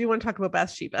 but I do want to talk about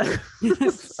Bathsheba.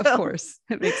 Yes, of course,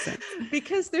 it makes sense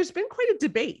because there's been quite a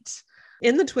debate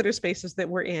in the Twitter spaces that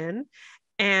we're in,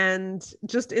 and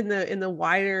just in the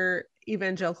wider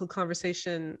evangelical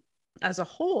conversation as a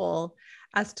whole,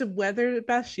 as to whether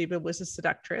Bathsheba was a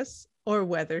seductress or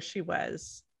whether she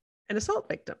was an assault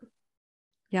victim.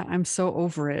 Yeah, I'm so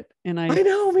over it. And I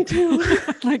know, me too.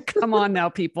 Like, come on now,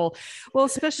 people. Well,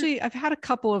 especially I've had a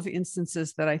couple of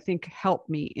instances that I think helped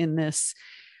me in this.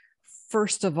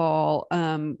 First of all,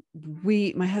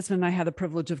 my husband and I had the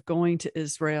privilege of going to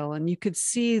Israel, and you could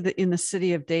see that in the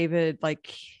city of David,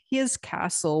 like his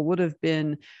castle would have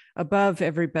been above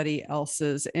everybody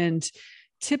else's. And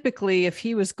typically, if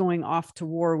he was going off to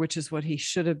war, which is what he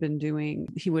should have been doing,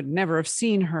 he would never have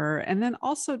seen her. And then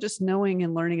also just knowing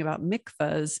and learning about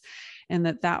mikvahs, and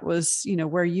that was, you know,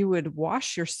 where you would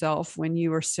wash yourself when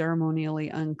you were ceremonially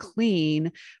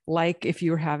unclean, like if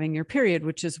you were having your period,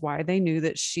 which is why they knew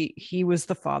that he was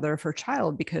the father of her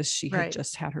child, because she had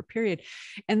just had her period.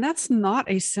 And that's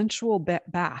not a sensual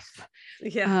bath.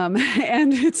 Yeah.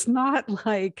 And it's not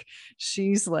like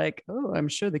she's like, oh, I'm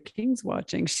sure the king's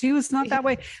watching. She was not that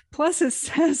way. Plus it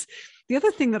says, the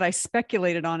other thing that I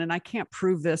speculated on, and I can't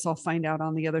prove this, I'll find out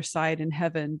on the other side in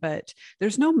heaven, but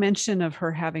there's no mention of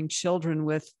her having children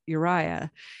with Uriah,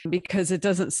 because it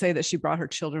doesn't say that she brought her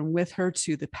children with her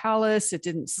to the palace. It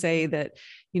didn't say that,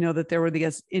 you know, that there were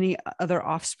any other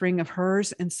offspring of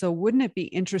hers. And so wouldn't it be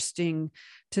interesting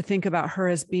to think about her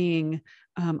as being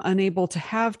unable to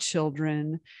have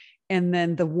children? And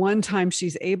then the one time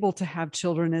she's able to have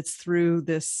children, it's through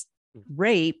this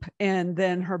rape, and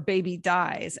then her baby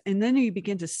dies. And then you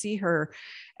begin to see her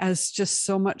as just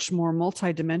so much more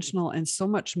multidimensional and so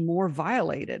much more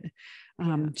violated.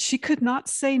 She could not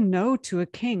say no to a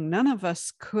king. None of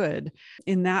us could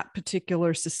in that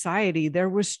particular society. There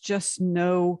was just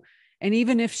no, and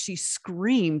even if she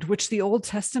screamed, which the Old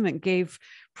Testament gave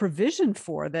provision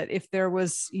for, that if there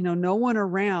was, you know, no one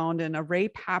around and a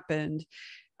rape happened,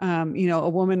 you know, a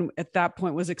woman at that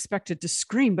point was expected to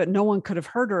scream, but no one could have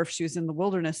heard her if she was in the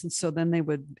wilderness. And so then they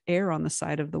would err on the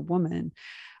side of the woman.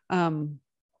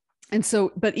 And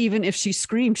so, but even if she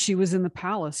screamed, she was in the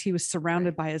palace. He was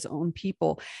surrounded by his own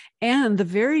people. And the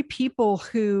very people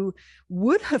who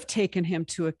would have taken him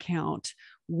to account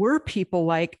were people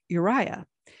like Uriah.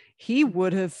 He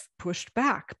would have pushed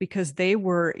back because they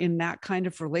were in that kind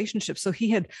of relationship. So he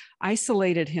had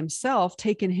isolated himself,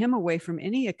 taken him away from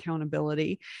any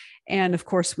accountability. And of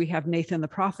course, we have Nathan the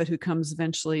prophet who comes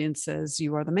eventually and says,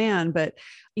 you are the man. But,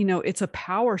 it's a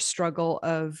power struggle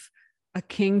of a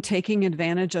king taking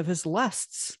advantage of his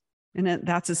lusts. And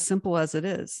that's as simple as it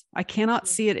is. I cannot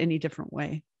see it any different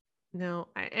way. No.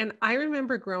 And I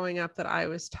remember growing up that I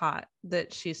was taught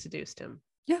that she seduced him.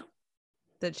 Yeah.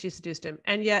 That she seduced him.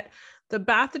 And yet the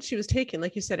bath that she was taking,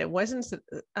 like you said, it wasn't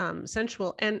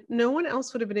sensual, and no one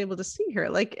else would have been able to see her.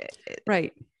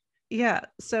 Right. Yeah.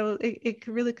 So it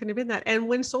really couldn't have been that. And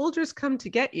when soldiers come to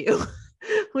get you,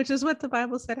 which is what the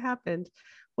Bible said happened,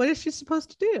 what is she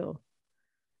supposed to do?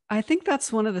 I think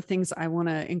that's one of the things I want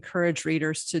to encourage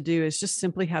readers to do is just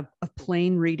simply have a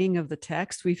plain reading of the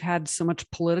text. We've had so much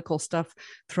political stuff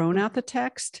thrown at the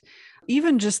text.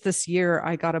 Even just this year,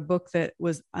 I got a book that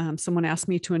was someone asked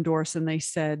me to endorse, and they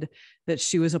said that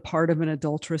she was a part of an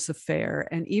adulterous affair.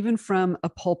 And even from a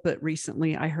pulpit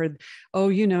recently, I heard,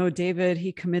 David,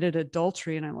 he committed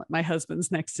adultery. And my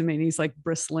husband's next to me and he's like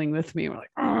bristling with me. We're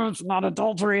like, oh, it's not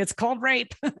adultery. It's called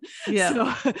rape.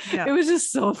 Yeah. It was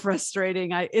just so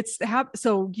frustrating.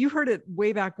 So you heard it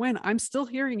way back when. I'm still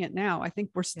hearing it now. I think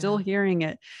we're still hearing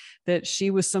it, that she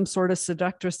was some sort of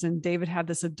seductress and David had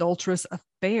this adulterous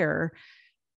affair.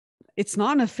 It's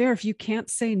not an affair if you can't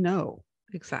say no.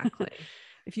 Exactly.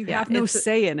 If you have no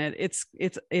say in it,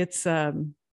 it's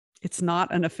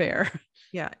not an affair.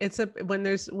 Yeah. When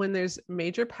there's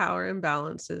major power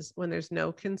imbalances, when there's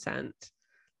no consent,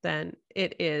 then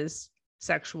it is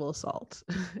sexual assault.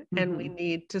 And we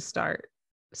need to start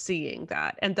seeing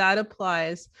that. And that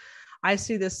applies. I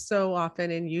see this so often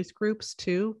in youth groups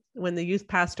too, when the youth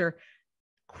pastor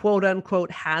quote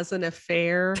unquote has an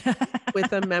affair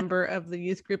with a member of the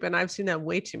youth group. And I've seen that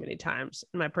way too many times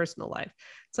in my personal life.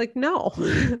 It's like, no,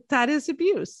 that is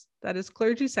abuse. That is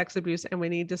clergy sex abuse. And we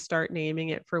need to start naming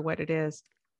it for what it is.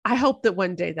 I hope that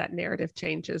one day that narrative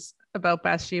changes about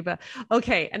Bathsheba.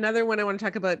 Okay. Another one I want to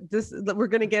talk about this. We're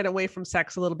going to get away from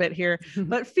sex a little bit here,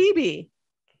 but Phoebe,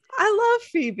 I love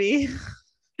Phoebe.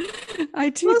 I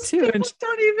do Most too. people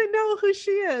don't even know who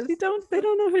she is. They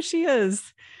don't know who she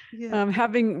is. Yeah.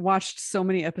 Having watched so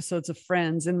many episodes of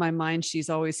Friends, in my mind, she's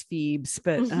always Phoebes,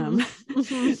 but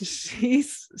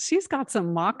she's got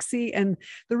some moxie. And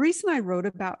the reason I wrote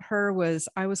about her was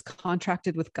I was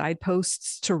contracted with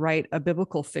Guideposts to write a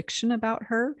biblical fiction about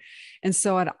her. And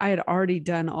so I had already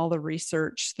done all the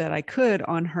research that I could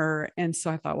on her. And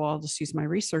so I thought, well, I'll just use my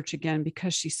research again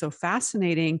because she's so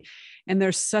fascinating. And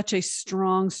there's such a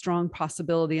strong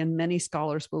possibility. And many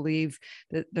scholars believe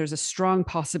that there's a strong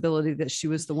possibility that she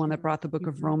was the one that brought the book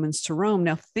of Romans to Rome.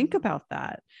 Now think about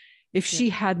that. If she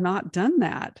had not done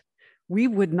that, we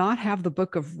would not have the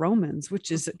book of Romans,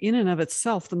 which is in and of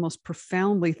itself the most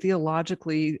profoundly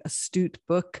theologically astute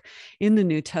book in the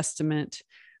New Testament,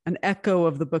 an echo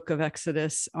of the book of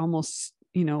Exodus, almost,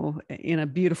 in a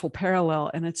beautiful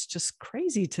parallel. And it's just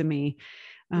crazy to me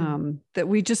that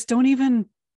we just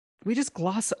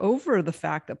gloss over the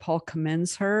fact that Paul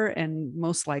commends her and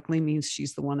most likely means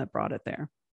she's the one that brought it there.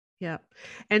 Yeah.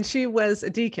 And she was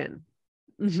a deacon.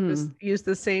 She was used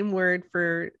the same word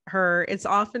for her. It's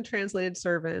often translated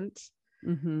servant,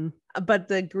 but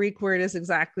the Greek word is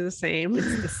exactly the same.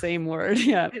 It's the same word.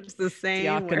 Yeah. It's the same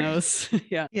Diakonos. word.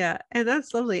 Yeah. Yeah. And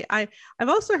that's lovely. I've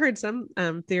also heard some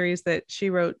theories that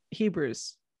she wrote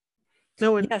Hebrews.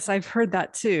 Yes, I've heard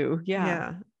that too.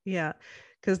 Yeah. Yeah.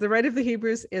 Because the writer of the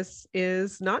Hebrews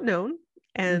is not known.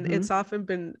 And it's often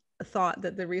been thought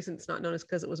that the reason it's not known is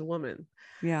because it was a woman.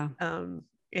 Yeah.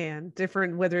 And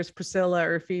different, whether it's Priscilla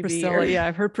or Phoebe. Yeah,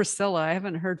 I've heard Priscilla. I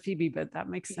haven't heard Phoebe, but that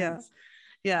makes sense.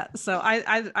 Yeah. So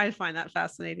I find that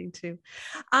fascinating too.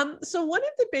 So one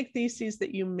of the big theses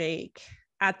that you make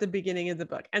at the beginning of the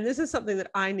book, and this is something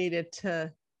that I needed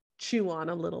to chew on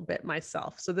a little bit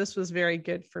myself, so this was very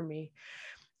good for me,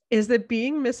 is that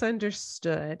being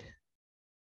misunderstood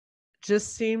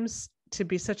just seems to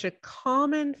be such a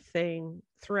common thing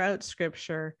throughout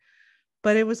Scripture,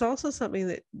 but it was also something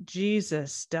that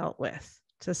Jesus dealt with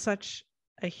to such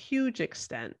a huge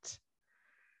extent.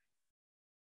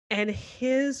 And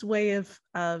his way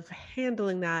of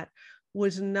handling that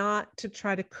was not to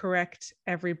try to correct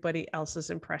everybody else's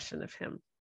impression of him.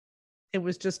 It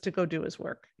was just to go do his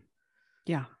work.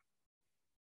 Yeah.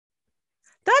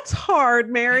 That's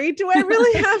hard, Mary. Do I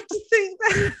really have to think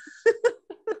that?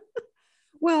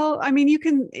 Well, Well, I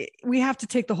mean, we have to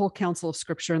take the whole counsel of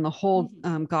scripture and the whole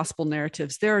gospel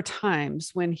narratives. There are times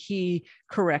when he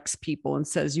corrects people and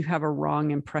says, you have a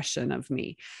wrong impression of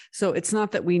me. So it's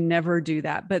not that we never do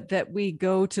that, but that we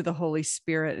go to the Holy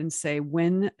Spirit and say,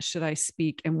 when should I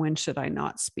speak and when should I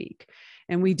not speak?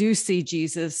 And we do see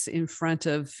Jesus in front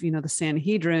of, the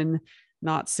Sanhedrin,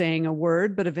 not saying a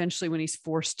word, but eventually when he's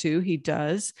forced to, he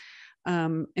does.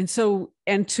 And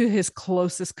to his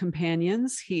closest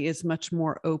companions, he is much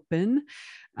more open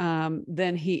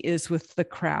than he is with the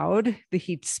crowd.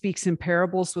 He speaks in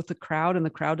parables with the crowd, and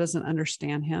the crowd doesn't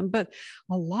understand him. But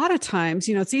a lot of times,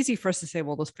 it's easy for us to say,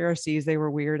 well, those Pharisees, they were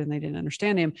weird and they didn't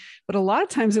understand him. But a lot of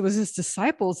times it was his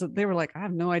disciples that they were like, I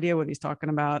have no idea what he's talking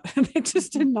about. And they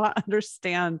just did not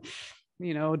understand,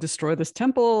 destroy this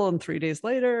temple. And 3 days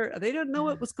later, they didn't know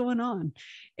what was going on.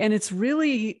 And it's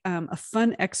really a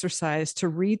fun exercise to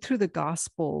read through the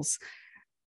Gospels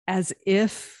as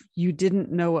if you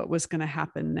didn't know what was going to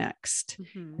happen next,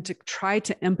 and to try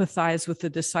to empathize with the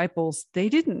disciples. They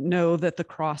didn't know that the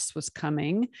cross was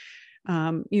coming.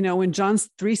 When John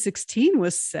 3:16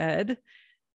 was said,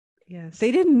 yes,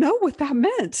 they didn't know what that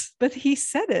meant, but he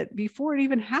said it before it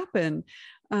even happened.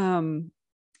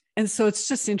 And so it's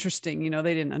just interesting,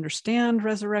 they didn't understand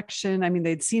resurrection. I mean,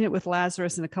 they'd seen it with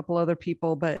Lazarus and a couple other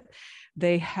people, but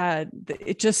they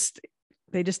just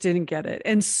didn't get it.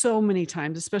 And so many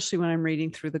times, especially when I'm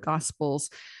reading through the Gospels,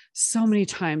 so many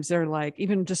times they're like,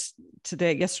 even just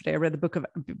yesterday, I read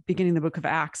beginning the book of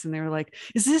Acts, and they were like,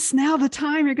 is this now the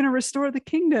time you're going to restore the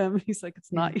kingdom? He's like,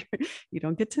 it's not, you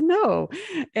don't get to know.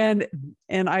 And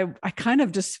I kind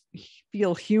of just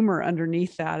feel humor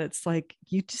underneath that. It's like,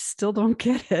 you just still don't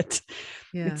get it.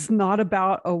 Yeah. It's not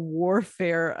about a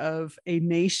warfare of a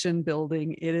nation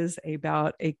building. It is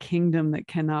about a kingdom that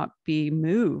cannot be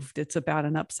moved. It's about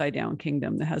an upside down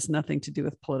kingdom that has nothing to do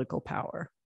with political power.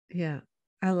 Yeah.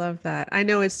 I love that. I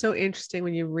know it's so interesting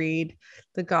when you read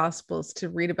the Gospels to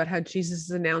read about how Jesus is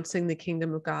announcing the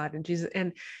kingdom of God,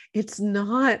 and it's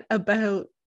not about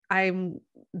I'm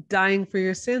dying for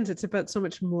your sins. It's about so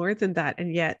much more than that.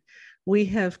 And yet we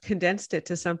have condensed it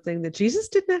to something that Jesus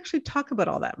didn't actually talk about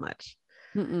all that much.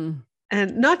 And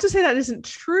not to say that isn't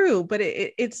true, but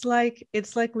it's like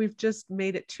we've just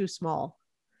made it too small.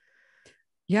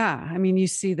 Yeah. I mean, you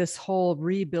see this whole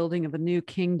rebuilding of a new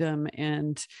kingdom,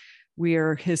 and we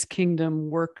are his kingdom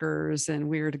workers, and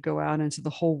we are to go out into the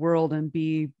whole world and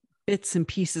be bits and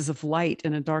pieces of light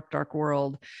in a dark, dark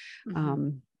world.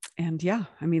 And yeah,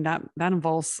 I mean, that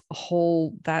involves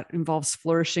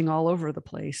flourishing all over the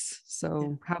place.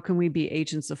 So how can we be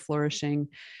agents of flourishing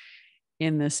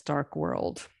in this dark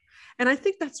world? And I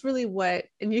think that's really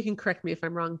and you can correct me if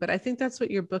I'm wrong, but I think that's what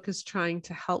your book is trying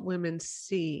to help women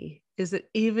see, is that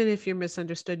even if you're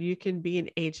misunderstood, you can be an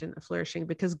agent of flourishing,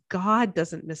 because God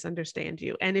doesn't misunderstand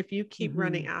you. And if you keep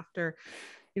running after,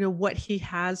 what he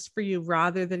has for you,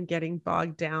 rather than getting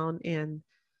bogged down in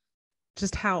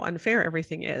just how unfair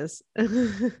everything is.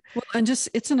 Well, and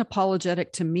it's an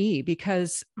apologetic to me,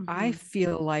 because I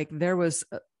feel like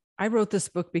I wrote this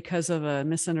book because of a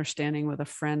misunderstanding with a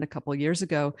friend a couple of years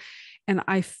ago. And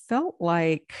I felt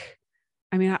like,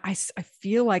 I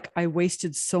feel like I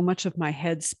wasted so much of my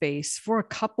headspace for a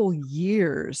couple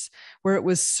years, where it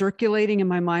was circulating in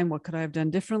my mind. What could I have done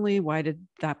differently? Why did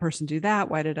that person do that?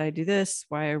 Why did I do this?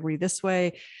 Why are we this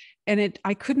way? And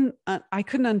I couldn't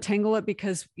untangle it,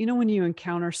 because, when you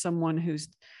encounter someone who's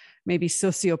maybe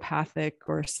sociopathic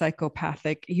or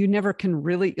psychopathic, you'll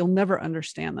never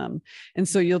understand them. And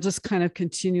so you'll just kind of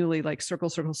continually like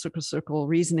circle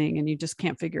reasoning, and you just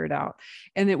can't figure it out.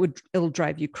 And it'll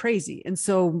drive you crazy. And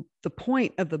so the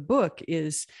point of the book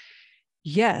is,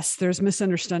 yes, there's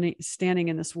misunderstanding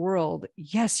in this world.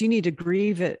 Yes, you need to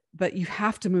grieve it, but you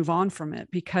have to move on from it,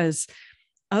 because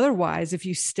otherwise, if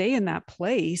you stay in that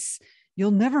place, you'll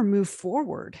never move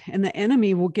forward, and the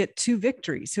enemy will get two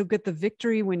victories. He'll get the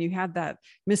victory when you have that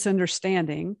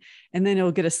misunderstanding, and then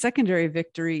he'll get a secondary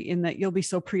victory in that you'll be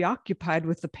so preoccupied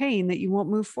with the pain that you won't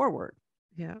move forward.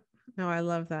 Yeah. No, I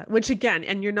love that. Which again,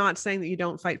 and you're not saying that you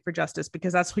don't fight for justice,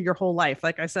 because that's your whole life.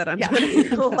 Like I said,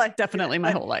 your whole life. Definitely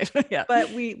my whole life. Yeah.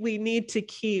 But we need to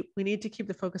keep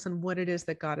the focus on what it is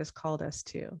that God has called us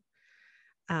to.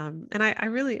 And I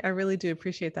really do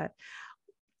appreciate that.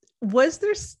 Was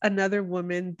there another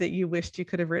woman that you wished you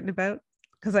could have written about?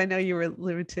 Because I know you were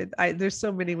limited. There's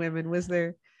so many women. Was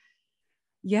there?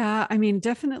 Yeah,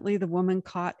 definitely the woman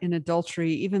caught in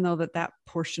adultery, even though that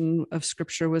portion of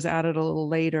scripture was added a little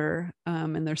later.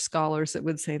 And there's scholars that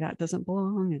would say that doesn't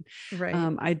belong. And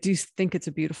right. I do think it's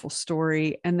a beautiful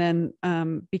story. And then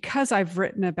because I've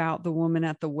written about the woman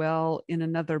at the well in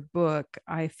another book,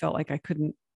 I felt like I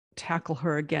couldn't tackle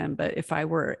her again, but if I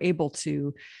were able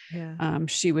to, Yeah.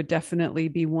 she would definitely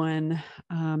be one.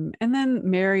 And then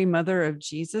Mary, mother of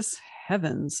Jesus,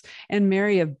 heavens, and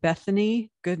Mary of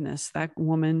Bethany, goodness, that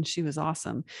woman, she was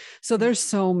awesome. So there's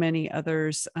so many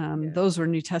others. Those were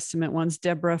New Testament ones.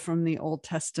 Deborah from the Old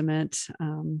Testament.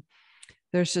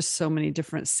 There's just so many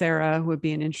different. Sarah would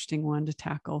be an interesting one to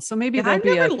tackle. So maybe Yeah, there'll I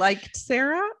be never liked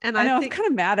Sarah, and I know think, I'm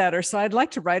kind of mad at her, so I'd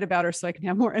like to write about her so I can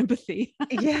have more empathy.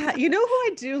 yeah, you know who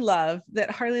I do love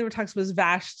that hardly ever talks about is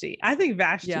Vashti. I think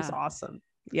Vashti is awesome.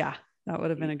 Yeah, that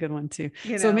would have been a good one too.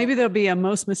 You so know. Maybe there'll be a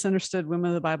most misunderstood women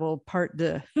of the Bible part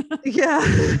 2.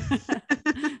 Yeah.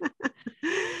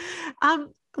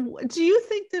 Do you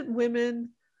think that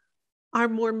women are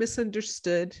more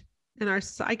misunderstood in our,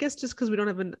 I guess just because we don't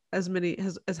have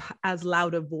as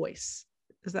loud a voice?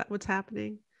 Is that what's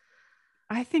happening?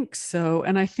 I think so.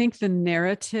 And I think the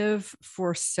narrative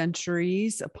for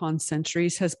centuries upon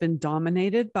centuries has been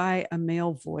dominated by a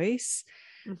male voice.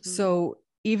 Mm-hmm. So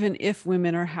even if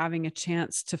women are having a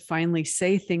chance to finally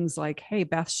say things like, hey,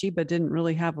 Bathsheba didn't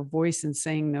really have a voice in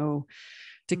saying no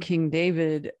to King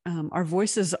David, our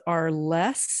voices are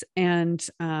less, and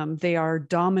they are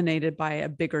dominated by a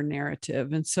bigger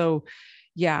narrative. And so,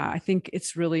 yeah, I think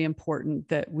it's really important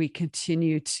that we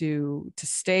continue to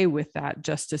stay with that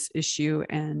justice issue,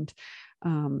 and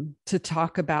to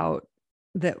talk about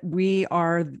that we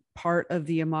are part of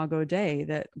the Imago Dei,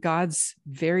 that God's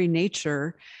very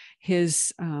nature,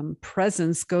 his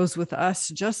presence goes with us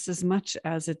just as much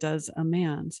as it does a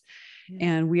man's.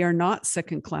 And we are not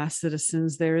second-class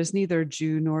citizens. There is neither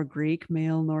Jew nor Greek,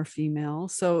 male nor female,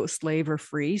 so slave or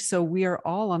free. So we are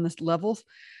all on this level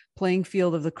playing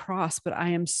field of the cross. But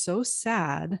I am so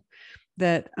sad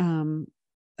that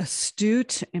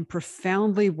astute and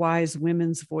profoundly wise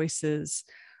women's voices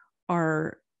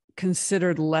are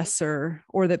considered lesser,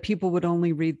 or that people would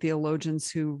only read theologians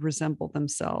who resemble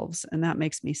themselves. And that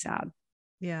makes me sad.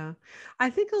 Yeah.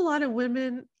 I think a lot of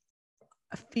women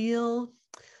feel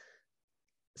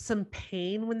some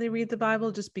pain when they read the Bible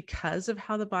just because of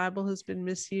how the Bible has been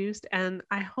misused. And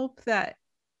I hope that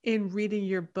in reading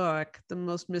your book, The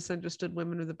Most Misunderstood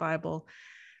Women of the Bible,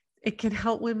 it can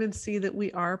help women see that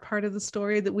we are part of the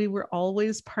story, that we were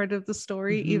always part of the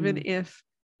story, even if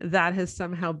that has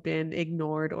somehow been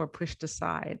ignored or pushed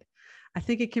aside. I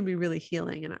think it can be really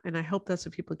healing. And I hope that's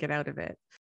what people get out of it.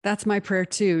 That's my prayer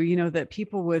too, that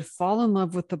people would fall in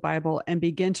love with the Bible and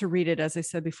begin to read it, as I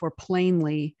said before,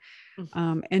 plainly,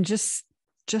 and just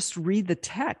read the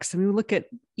text. I mean, look at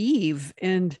Eve,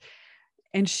 and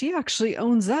she actually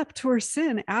owns up to her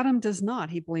sin. Adam does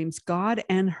not. He blames God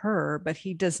and her, but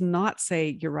he does not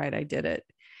say, you're right, I did it.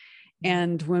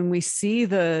 And when we see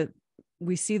the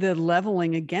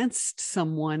leveling against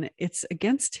someone, it's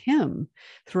against him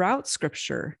throughout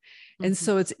Scripture. And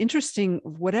so it's interesting,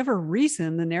 whatever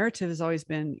reason, the narrative has always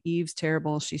been Eve's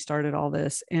terrible. She started all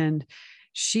this, and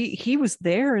he was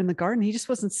there in the garden. He just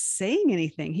wasn't saying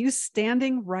anything. He was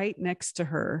standing right next to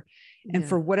her. And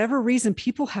for whatever reason,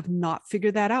 people have not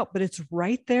figured that out, but it's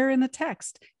right there in the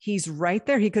text. He's right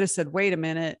there. He could have said, wait a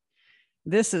minute,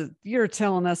 you're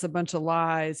telling us a bunch of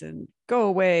lies and go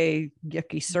away,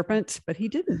 yucky serpent. But he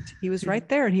didn't. He was right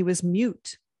there, and he was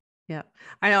mute. Yeah.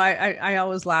 I know. I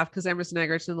always laugh because Emerson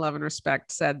Eggerichs in Love and Respect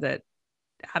said that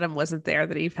Adam wasn't there,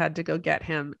 that Eve had to go get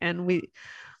him. And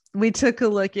we took a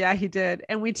look. Yeah, he did.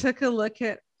 And we took a look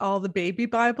at all the baby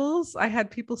Bibles. I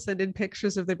had people send in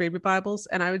pictures of their baby Bibles,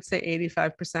 and I would say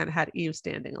 85% had Eve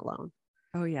standing alone.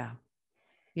 Oh yeah.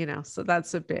 So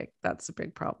that's a big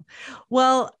problem.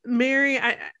 Well, Mary,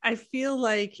 I feel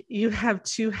like you have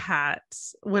two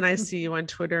hats when I see you on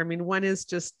Twitter. I mean, one is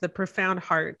just the profound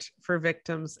heart for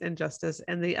victims and justice,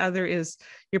 and the other is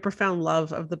your profound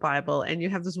love of the Bible. And you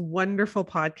have this wonderful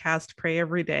podcast, Pray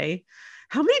Every Day.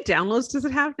 How many downloads does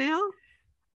it have now?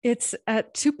 It's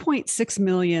at 2.6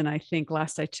 million, I think,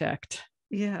 last I checked.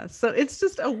 Yeah. So it's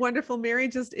just a wonderful, Mary,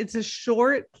 it's a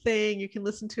short thing you can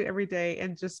listen to every day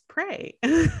and just pray.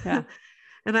 Yeah.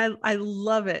 And I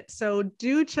love it. So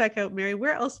do check out Mary.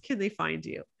 Where else can they find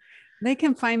you? They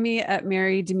can find me at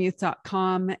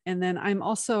DeMuth.com. And then I'm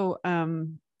also,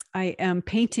 I am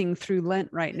painting through Lent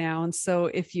right now. And so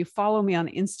if you follow me on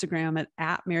Instagram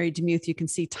at Mary DeMuth, you can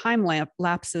see time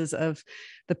lapses of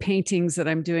the paintings that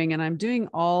I'm doing. And I'm doing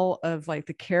all of like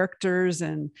the characters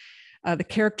and the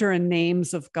character and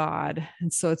names of God.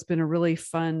 And so it's been a really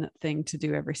fun thing to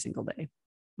do every single day.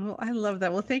 Well, I love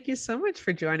that. Well, thank you so much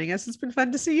for joining us. It's been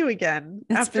fun to see you again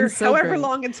after however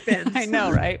long it's been. I know,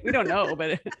 right? We don't know,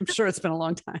 but I'm sure it's been a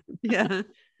long time. Yeah.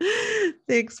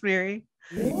 Thanks, Mary.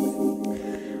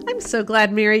 I I'm so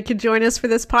glad Mary could join us for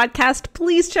this podcast.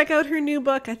 Please check out her new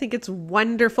book. I think it's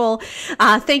wonderful.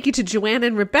 Thank you to Joanna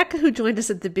and Rebecca who joined us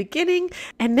at the beginning.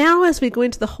 And now as we go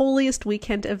into the holiest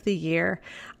weekend of the year,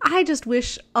 I just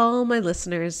wish all my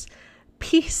listeners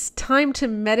peace, time to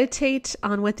meditate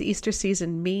on what the Easter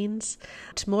season means.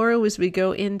 Tomorrow as we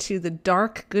go into the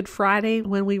dark Good Friday,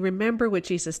 when we remember what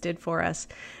Jesus did for us.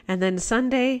 And then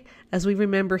Sunday, as we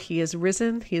remember he is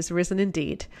risen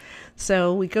indeed.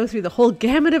 So we go through the whole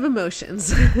gamut of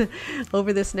emotions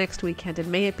over this next weekend,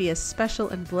 and may it be a special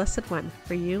and blessed one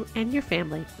for you and your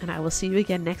family. And I will see you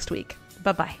again next week.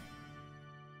 Bye-bye.